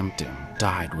this symptom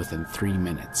died within 3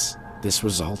 minutes. This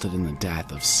resulted in the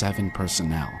death of 7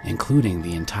 personnel, including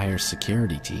the entire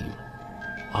security team.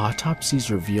 Autopsies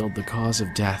revealed the cause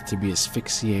of death to be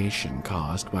asphyxiation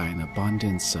caused by an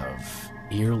abundance of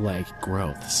ear-like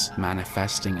growths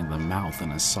manifesting in the mouth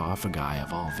and esophagi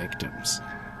of all victims.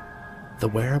 The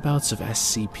whereabouts of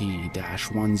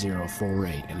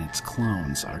SCP-1048 and its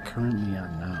clones are currently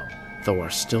unknown, though are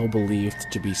still believed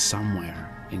to be somewhere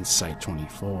in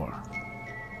Site-24.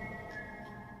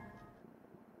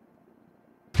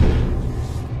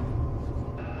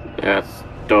 That's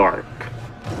dark.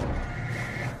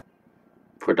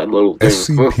 For that little thing.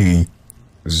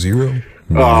 SCP-096.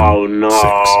 Oh no!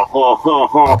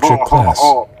 Object Class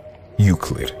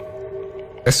Euclid.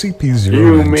 SCP-096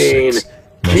 You mean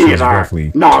measures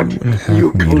roughly not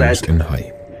 2.5 meters in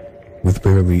height, with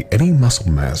barely any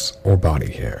muscle mass or body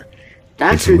hair.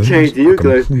 That Its should change limbs are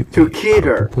Euclid to completely out of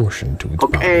Keter. proportion to its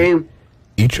body,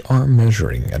 each arm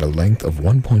measuring at a length of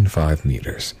 1.5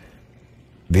 meters.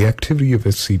 The activity of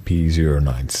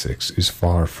SCP-096 is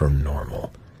far from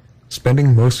normal,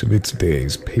 spending most of its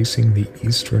days pacing the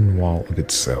eastern wall of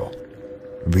its cell.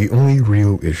 The only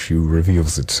real issue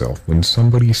reveals itself when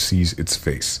somebody sees its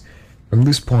face. From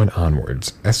this point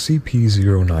onwards,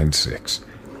 SCP-096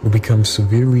 will become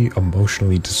severely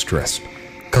emotionally distressed,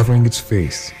 covering its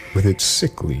face with its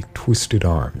sickly, twisted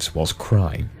arms whilst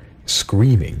crying,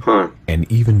 screaming, and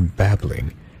even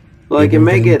babbling. Like, it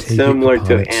may get similar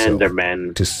to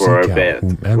Enderman for a bit.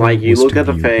 Like, you look at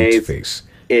the face,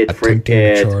 it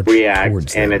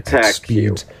reacts and attacks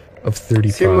you. Of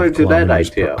 35 similar to that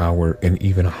kilometers idea. per hour and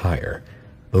even higher,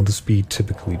 though the speed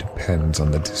typically depends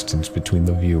on the distance between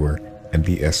the viewer and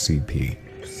the SCP.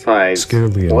 Besides,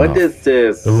 Scarily what enough, is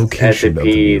this the location of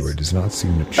the viewer SCP's does not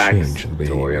seem to change the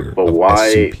behavior but of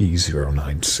why-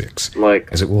 SCP-096, like,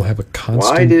 as it will have a why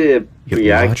constant, did it yet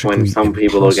react when logically some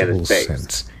people look at his impossible face?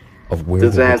 sense of where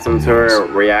Does the it have some victim sort is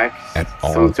of react, at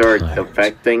all some sort of times.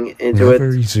 effect thing into it?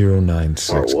 Whenever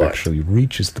 096 Or what? actually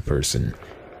reaches the person,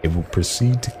 it will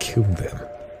proceed to kill them,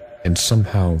 and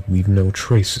somehow leave no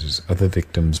traces of the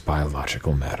victim's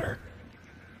biological matter.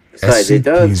 Besides, it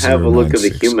does have a look of the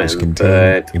SCP-096 is human,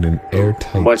 contained but in an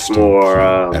airtight much steel more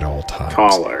cube at all times.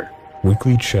 taller.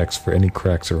 Weekly checks for any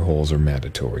cracks or holes are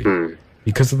mandatory.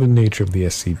 Because of the nature of the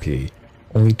SCP,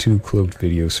 only 2 cloaked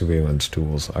video surveillance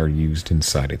tools are used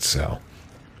inside its cell.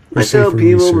 For I tell safer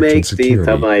people research make and the security,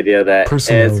 tough idea that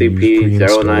personnel use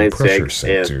pre-installed pressure SCP-096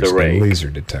 is sensors the and rig, laser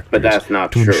detectors but that's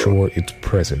not to true. ensure its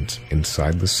presence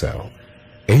inside the cell.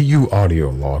 AU audio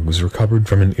log was recovered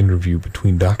from an interview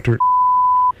between Dr.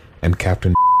 and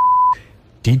Captain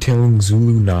detailing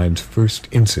Zulu 9's first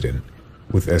incident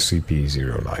with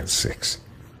SCP-096.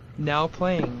 Now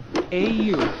playing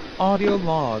AU audio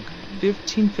log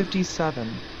 1557.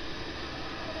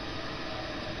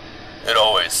 It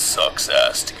always sucks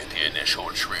ass to get the initial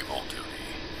retrieval duty.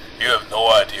 You have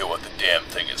no idea what the damn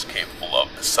thing is capable of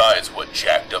besides what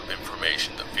jacked up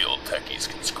information the field techies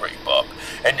can scrape up,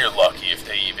 and you're lucky if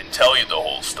they even tell you the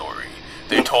whole story.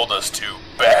 They told us to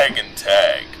bag and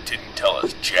tag, didn't tell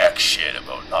us jack shit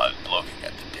about not looking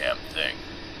at the damn thing.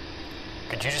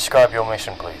 Could you describe your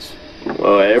mission, please?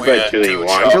 Well, everybody really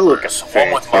wants to look at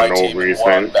one with things my for no team and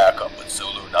one on reason. backup with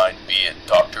Zulu 9B and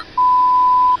Dr.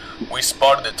 We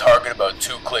spotted the target about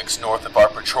 2 clicks north of our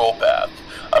patrol path.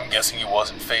 I'm guessing he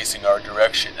wasn't facing our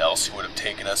direction, else he would have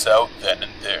taken us out then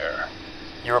and there.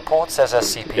 Your report says If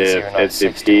SCP-096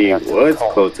 SCP was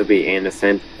close to be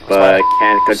innocent, but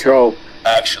can't control.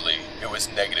 Actually, it was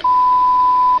negative.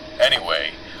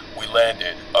 Anyway, we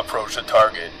landed, approached the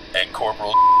target, and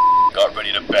Corporal got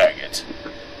ready to bag it.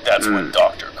 That's when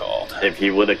Doctor called. If he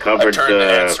would have I covered turned to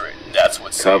answer it, and that's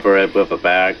what saved cover it with a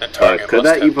bag, but target could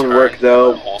must that have even turned work and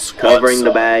though? the whole squad Covering the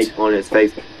saw bag it. on his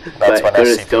face, That's but when could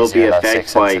it still be affected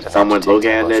SCP-096 by entered someone into looking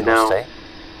at it emotional now? state.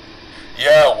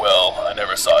 Yeah, well, I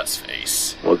never saw its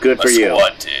face. Well, good My for you.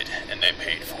 squad did, and they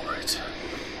paid for it.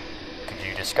 Could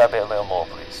you describe it a little more,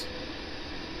 please?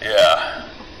 Yeah,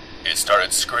 it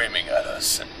started screaming at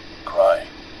us and crying.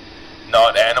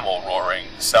 Not animal roaring,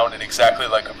 sounded exactly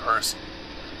like a person.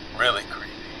 Really creepy.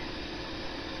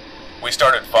 We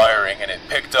started firing and it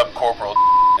picked up Corporal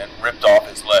and ripped off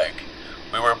his leg.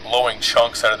 We were blowing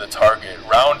chunks out of the target,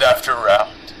 round after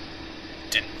round.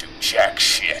 Didn't do jack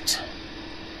shit.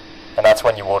 And that's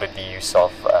when you ordered the use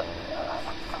of an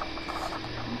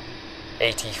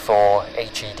 84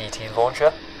 HEDT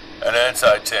launcher? An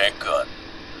anti-tank gun.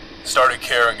 Started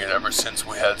carrying it ever since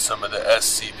we had some of the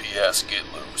SCPS get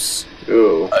loose.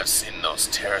 Ooh. I've seen those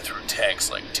tear through tanks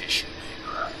like tissue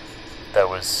paper. There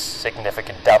was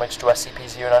significant damage to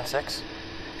SCP-096?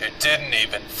 It didn't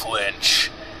even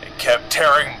flinch. It kept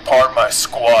tearing apart my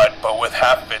squad, but with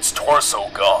half of its torso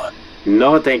gone.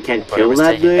 Nothing can But it kill was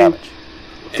that taking thing? damage.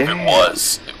 If Damn. it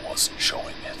was, it wasn't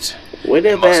showing it. What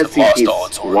It if must have lost all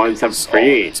its organs, all of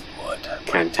SCP-173 its blood, but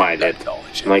can't it fight didn't it?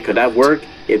 acknowledge Like, could that work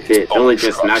if Its it bone only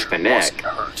just knocked the structure neck? wasn't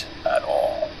hurt at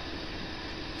all.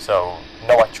 So,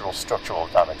 no actual structural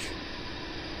damage.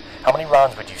 How many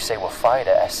rounds would you say were fired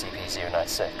at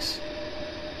SCP-096?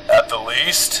 At the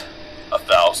least,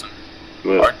 1,000.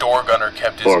 Ugh. Our door gunner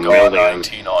kept his 4 GAW million.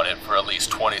 19 on it for at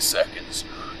least 20 seconds.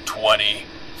 20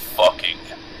 fucking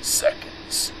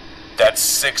seconds. That's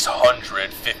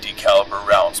 650 caliber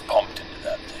rounds pumped into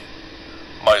that thing.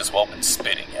 Might as well been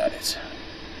spitting at it.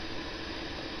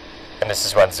 And this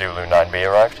is when Zulu 9B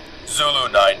arrived? Zulu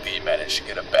 9B managed to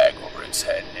get a bag over its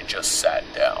head and it just sat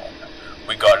down.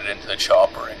 We got it into the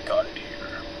chopper and got it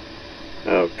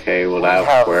here. Okay, well We that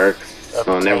have works. So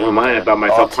obtained never mind about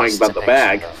myself talking artist's about the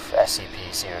bag. depiction of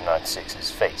SCP-096's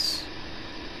face.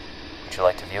 Would you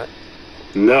like to view it?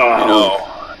 No! You know,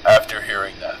 after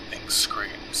hearing that thing's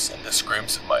screams and the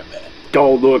screams of my men,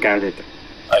 Don't look at it.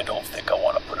 I don't think I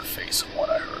want to put a face on what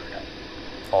I heard.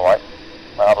 Alright,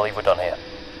 I believe we're done here.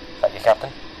 That you, Captain?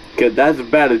 Cause that's a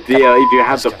bad idea if you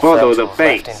have to follow the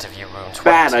face. Interview room 22,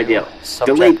 Bad idea.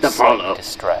 subject Delete the slightly follow.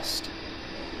 distressed.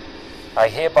 I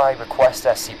hereby request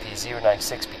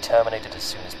SCP-096 be terminated as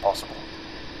soon as possible.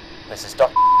 This is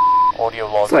Dr. Audio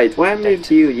log. Besides, what happens date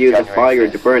if you use a January fire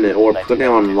 5th, to burn it or put it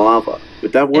on lava?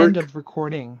 Would that work? End of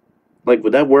recording. Like,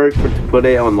 would that work to put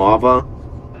it on lava?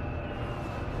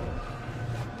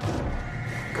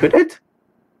 Could it?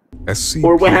 SCP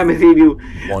Or what happens if you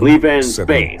leave it in 173.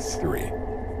 space? Object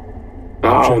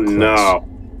Oh class, no.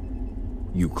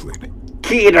 Euclid.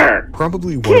 Keter!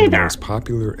 Probably one of the Keter! most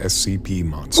popular SCP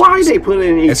monsters. Why they put it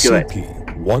in Euclid?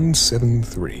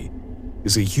 SCP-173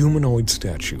 is a humanoid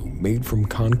statue made from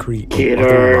concrete and Keter.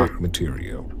 other rock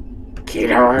material.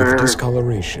 with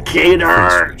discoloration in the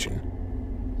face region.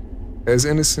 As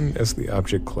innocent as the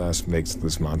object class makes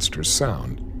this monster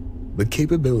sound, the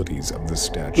capabilities of the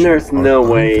statue there's no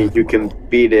way you can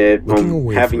beat it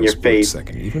from having your face.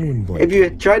 If you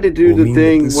try to do the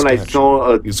thing when I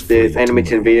saw this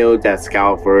animation video that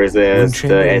Scout versus the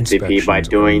SCP by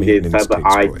doing this type of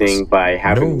eye thing by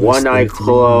having one eye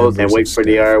closed and wait for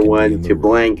the other one to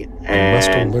blink,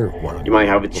 and you might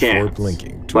have a chance.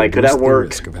 Like, could that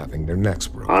work?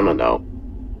 I don't know.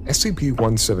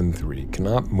 SCP-173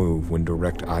 cannot move when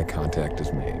direct eye contact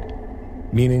is made,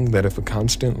 meaning that if a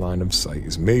constant line of sight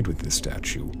is made with this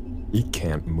statue, it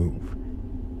can't move.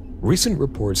 Recent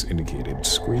reports indicated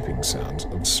scraping sounds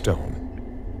of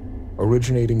stone,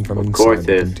 originating from inside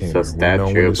the container where no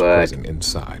one is present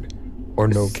inside, or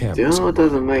no cameras. Still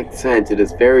doesn't make sense to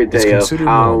this very day of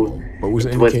how it was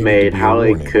made, how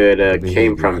it could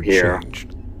came from here.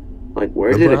 Like,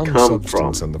 where did it come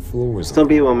from? Some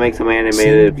people make some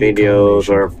animated videos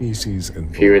or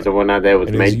series or whatnot that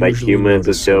was made by humans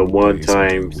until one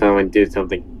time someone did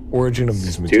something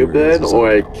stupid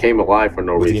or it came alive for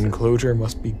no reason. The enclosure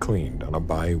must be cleaned on a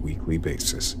bi-weekly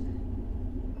basis.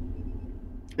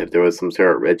 If there was some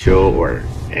sort of ritual or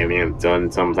aliens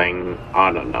done something,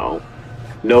 I don't know.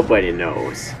 Nobody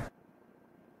knows.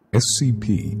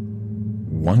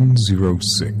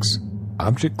 SCP-106.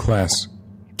 Object Class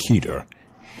Keter.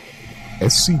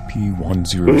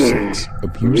 SCP-106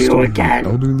 appears to be an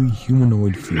elderly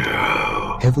humanoid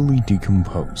female, heavily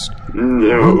decomposed. One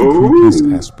of the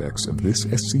creepiest aspects of this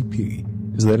SCP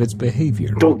is that its behavior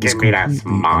is completely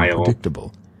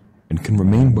unpredictable and can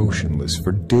remain motionless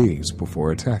for days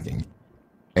before attacking.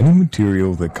 Any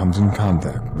material that comes in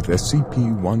contact with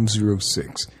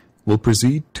SCP-106 will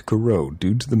proceed to corrode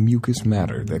due to the mucus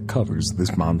matter that covers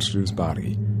this monster's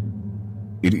body.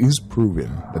 It is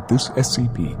proven that this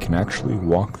SCP can actually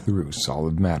walk through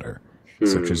solid matter,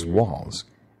 such as walls,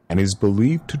 and is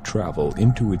believed to travel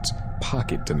into its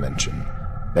pocket dimension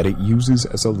that it uses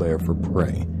as a lair for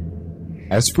prey.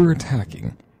 As for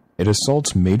attacking, it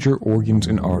assaults major organs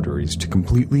and arteries to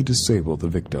completely disable the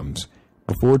victims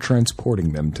before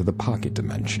transporting them to the pocket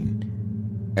dimension.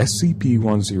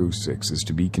 SCP-106 is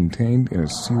to be contained in a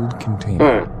sealed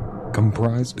container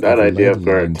comprised that of idea lead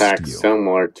for lined attack steel.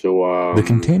 similar to The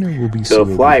container will be the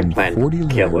sealed fly within plant 40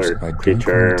 layers killer of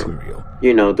creature. material.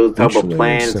 You know, those type of Each layer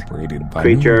plant is separated by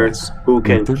creatures numerous who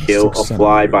can 36 kill a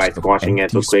fly by centimeters of squashing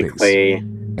it so empty space. quickly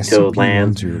till it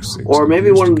lands. SCP-106 Or maybe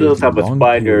appears one to of go those type through of long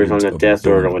spiders on periods the of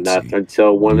desert or whatnot dormancy,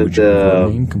 until one in of which it will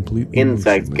remain the completely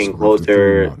insects motionless came for over 3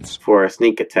 closer months. for a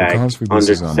sneak attack Cause for this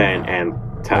under is the sand unknown.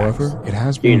 and taps. However, it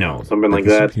has been You know, known something like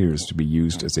this that. appears to be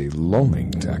used as a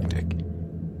lulling tactic.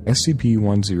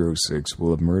 SCP-106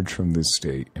 will emerge from this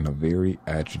state in a very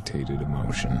agitated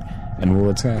emotion and will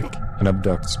attack and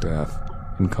abduct staff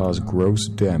and cause gross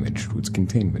damage to its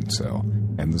containment cell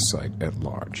and the site at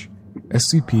large.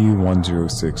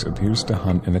 SCP-106 appears to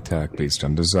hunt and attack based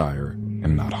on desire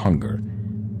and not hunger.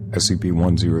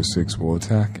 SCP-106 will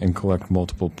attack and collect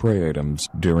multiple prey items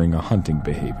during a hunting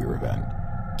behavior event,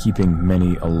 keeping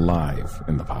many alive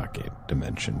in the pocket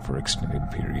dimension for extended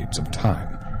periods of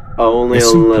time. Only a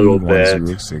little bit.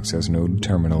 SCP-106 has no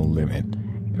terminal limit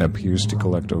and appears to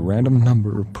collect a random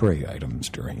number of prey items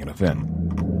during an event.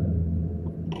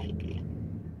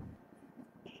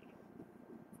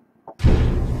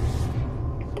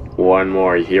 One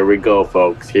more. Here we go,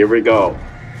 folks. Here we go.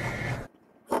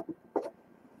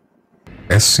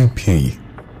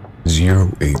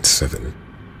 SCP-087.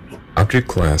 Object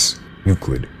Class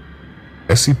Euclid.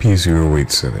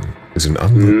 SCP-087 is an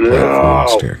unlit platform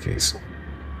staircase.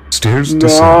 Stairs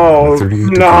descend at a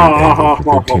 38-degree angle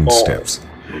for 13 steps,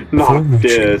 before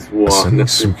reaching a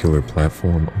semicircular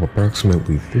platform of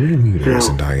approximately 3 meters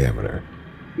in diameter.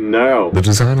 The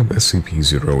design of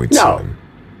SCP-087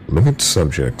 limits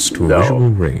subjects to a visual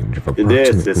range of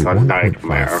approximately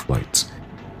 1.5 flights.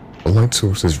 A light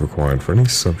source is required for any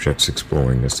subjects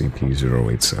exploring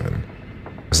SCP-087,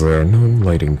 as there are no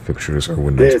lighting fixtures or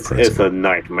windows present. This is a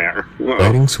nightmare.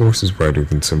 Lighting sources brighter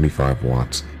than 75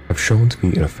 watts have shown to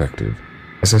be ineffective,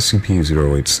 as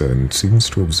SCP-087 seems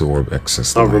to absorb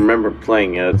excess light. I remember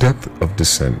playing it. Depth of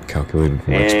descent calculated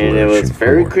from and exploration it was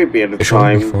very creepy at the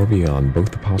time. Far beyond both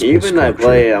the possible even I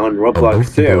play it on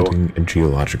Roblox too. Building and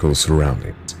geological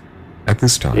surroundings. At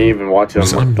this time, you even watch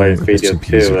it on my player's video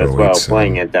too as well,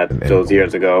 playing it those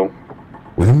years ago.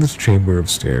 Within this chamber of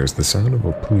stairs, the sound of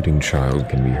a pleading child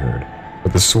can be heard,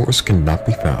 but the source cannot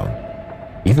be found.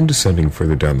 Even descending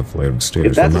further down the flight of stairs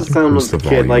If that's will the not sound increase of the a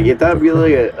kid, volume like, is of that the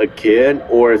really crowd. a kid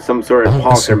or some sort of All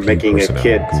talker SCP making a personnel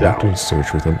kid conducted sound? a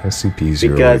search within SCP-087.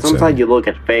 Because sometimes you look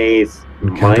at face,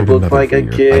 might encountered look another like a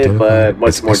figure kid, but identified much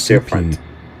as more different.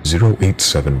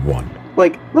 SCP-0871.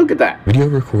 Like, look at that. Video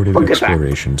recorded Look at that.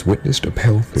 explorations witnessed a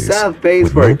pale face Sad face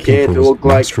with for no a kid to pupils, look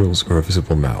like. nostrils, or a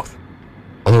visible mouth.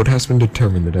 Although it has been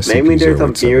determined that Maybe there's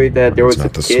some theory that there SCP-087 was is a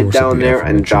not the kid source down of the there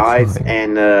and aforementioned dies crime.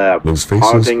 and Those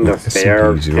faces causing the of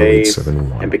staircase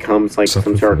SCP-0871 and becomes like suffer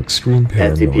some from sort of extreme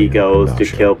paranoia SCP and goes to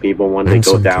nausea. kill people when And they in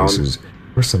go some down. cases,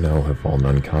 personnel have fallen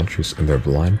unconscious in their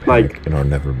blind panic and are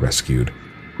never rescued.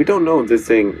 We don't know what this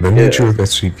thing The is. nature of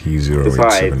SCP-0871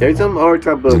 Besides, there's some other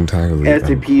type is of entirely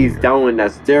SCPs unclear, down in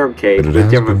that staircase but it with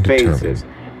has different been faces.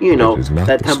 determined You know, that it is not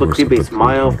that the type of source creepy the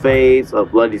smile polluting face, a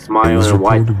bloody It smile was and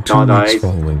white reported 2 dot weeks eyes,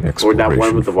 following or that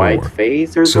one with the white exploration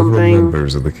face or several something.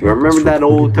 members of the campus Remember that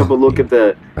old type of look at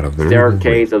the at a variable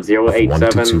staircase of rate of 1 to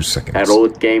 2 087? seconds That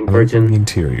old game coming from the version?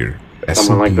 interior of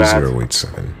Someone like that.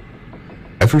 SCP-087.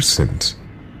 Ever since,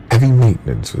 heavy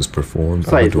maintenance was performed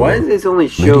on the Besides, why door does this only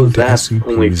show leading to that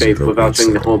only face without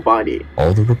showing the SCP-087. whole body?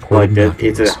 All the Like, reported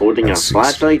is it knockings holding a have ceased.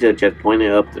 flashlight that just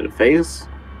pointed up to the face?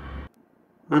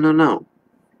 I don't know.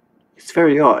 It's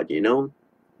very odd, you know?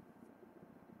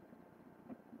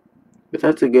 But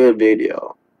that's a good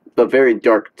video. But very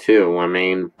dark too, I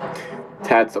mean.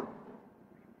 That's a...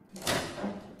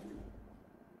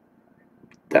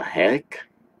 The heck?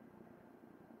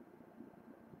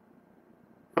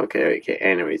 Okay,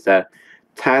 anyways,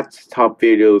 Tat's Top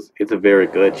Videos is a very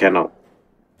good channel.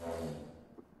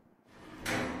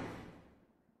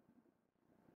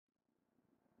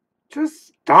 Just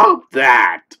stop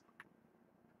that!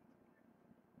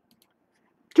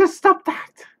 Just stop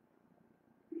that!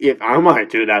 If I might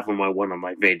do that for one of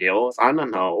my videos, I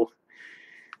don't know.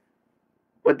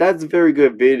 But that's a very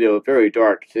good video, very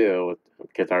dark too,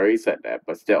 because I already said that,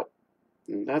 but still.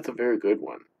 That's a very good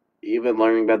one. Even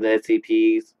learning about the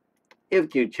SCPs,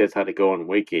 if you just had to go on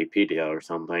Wikipedia or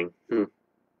something.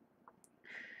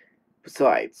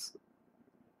 Besides,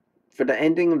 for the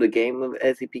ending of the game of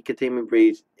SCP Containment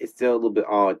Breach, it's still a little bit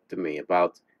odd to me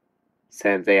about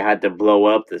since they had to blow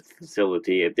up this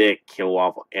facility, it did kill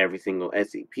off every single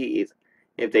SCPs.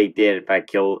 If they did, in fact,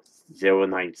 kill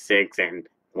 096 and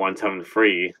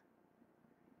 173.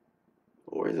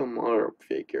 Or some other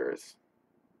figures.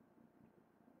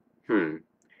 Because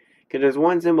there's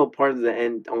one simple part of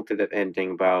the alternate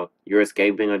ending about you're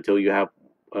escaping until you have,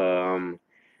 I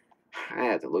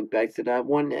have to look back to that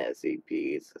one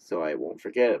SCP, so I won't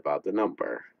forget about the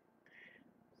number.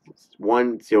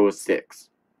 106.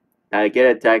 I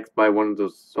get attacked by one of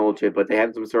those soldiers, but they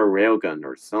had some sort of railgun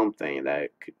or something that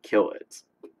could kill it.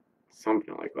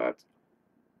 Something like that.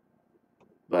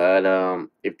 But,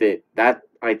 if that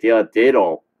idea did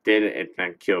in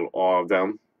fact kill all of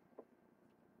them.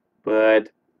 But,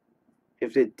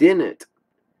 if it didn't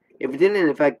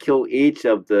in fact kill each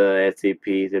of the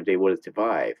SCPs if they would have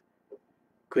survived,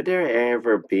 could there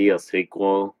ever be a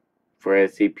sequel for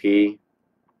SCP?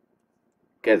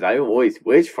 Because I always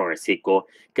wish for a sequel.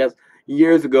 Because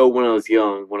years ago when I was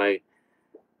young,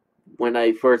 when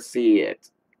I first see it,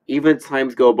 even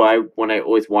times go by when I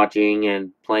was watching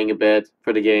and playing a bit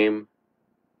for the game,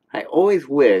 I always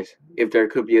wish if there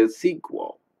could be a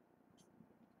sequel.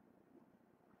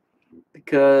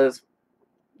 Because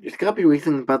there's gotta be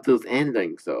reason about those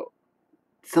endings, though.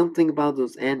 Something about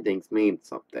those endings means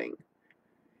something.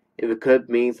 If it could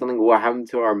mean something what happened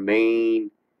to our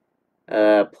main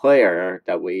player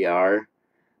that we are,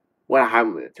 what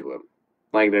happened to him?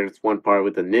 Like there's one part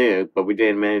with the nuke, but we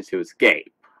didn't manage to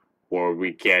escape. Or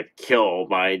we get killed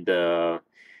by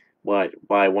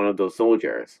by one of those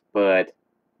soldiers. But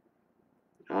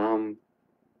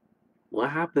what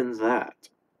happens that?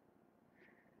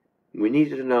 We need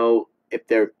to know if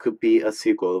there could be a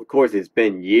sequel. Of course, it's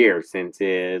been years since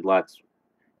it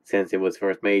was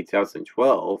first made,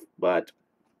 2012. But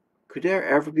could there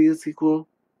ever be a sequel?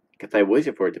 Because I wish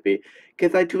it for it to be.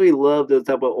 Because I truly love those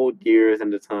type of old years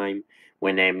and the time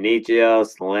when Amnesia,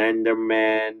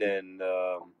 Slenderman, and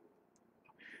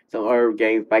some other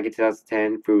games back in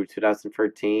 2010 through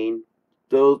 2013.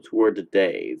 Those were the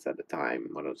days at the time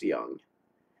when I was young.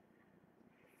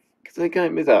 Because I kind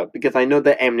of miss out. Because I know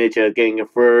that Amnesia is getting a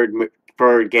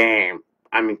third game.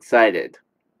 I'm excited.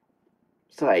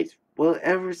 Besides, will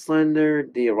ever Slender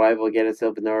The Arrival get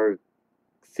itself another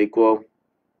sequel?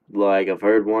 Like a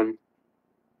third one?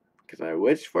 Because I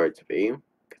wish for it to be.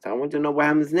 Because I want to know what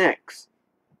happens next.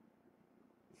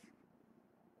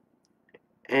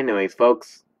 Anyways,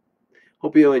 folks.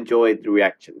 Hope you enjoyed the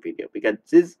reaction video. Because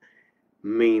this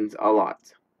means a lot.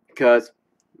 Because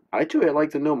Actually, I'd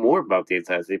like to know more about these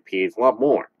SCPs, a lot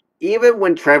more. Even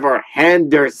when Trevor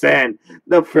Henderson,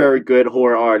 the very good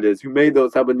horror artist who made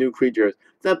those type of new creatures,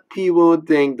 that people would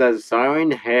think that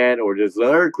Siren Head or the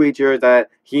other creatures that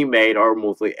he made are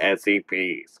mostly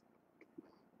SCPs.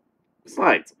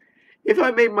 Besides, if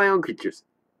I made my own creatures,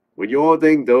 would you all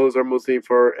think those are mostly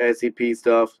for SCP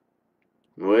stuff?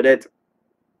 Would it?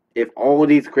 If all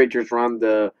these creatures on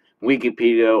the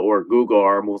Wikipedia or Google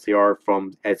are mostly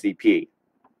from SCP,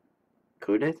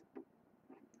 could it?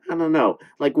 I don't know.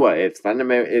 Like what? If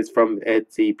Thunderman is from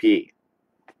SCP?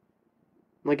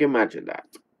 Like imagine that.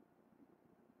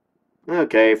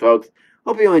 Okay, folks.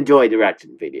 Hope you enjoyed the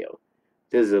reaction video.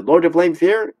 This is Lord of Flames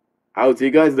here. I'll see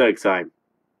you guys next time.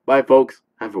 Bye, folks.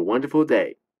 Have a wonderful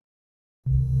day.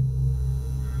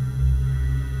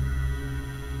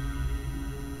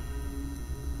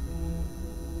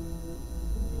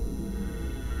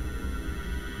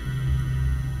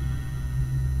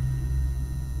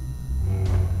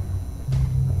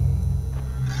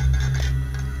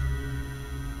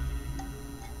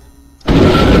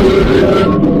 Yeah.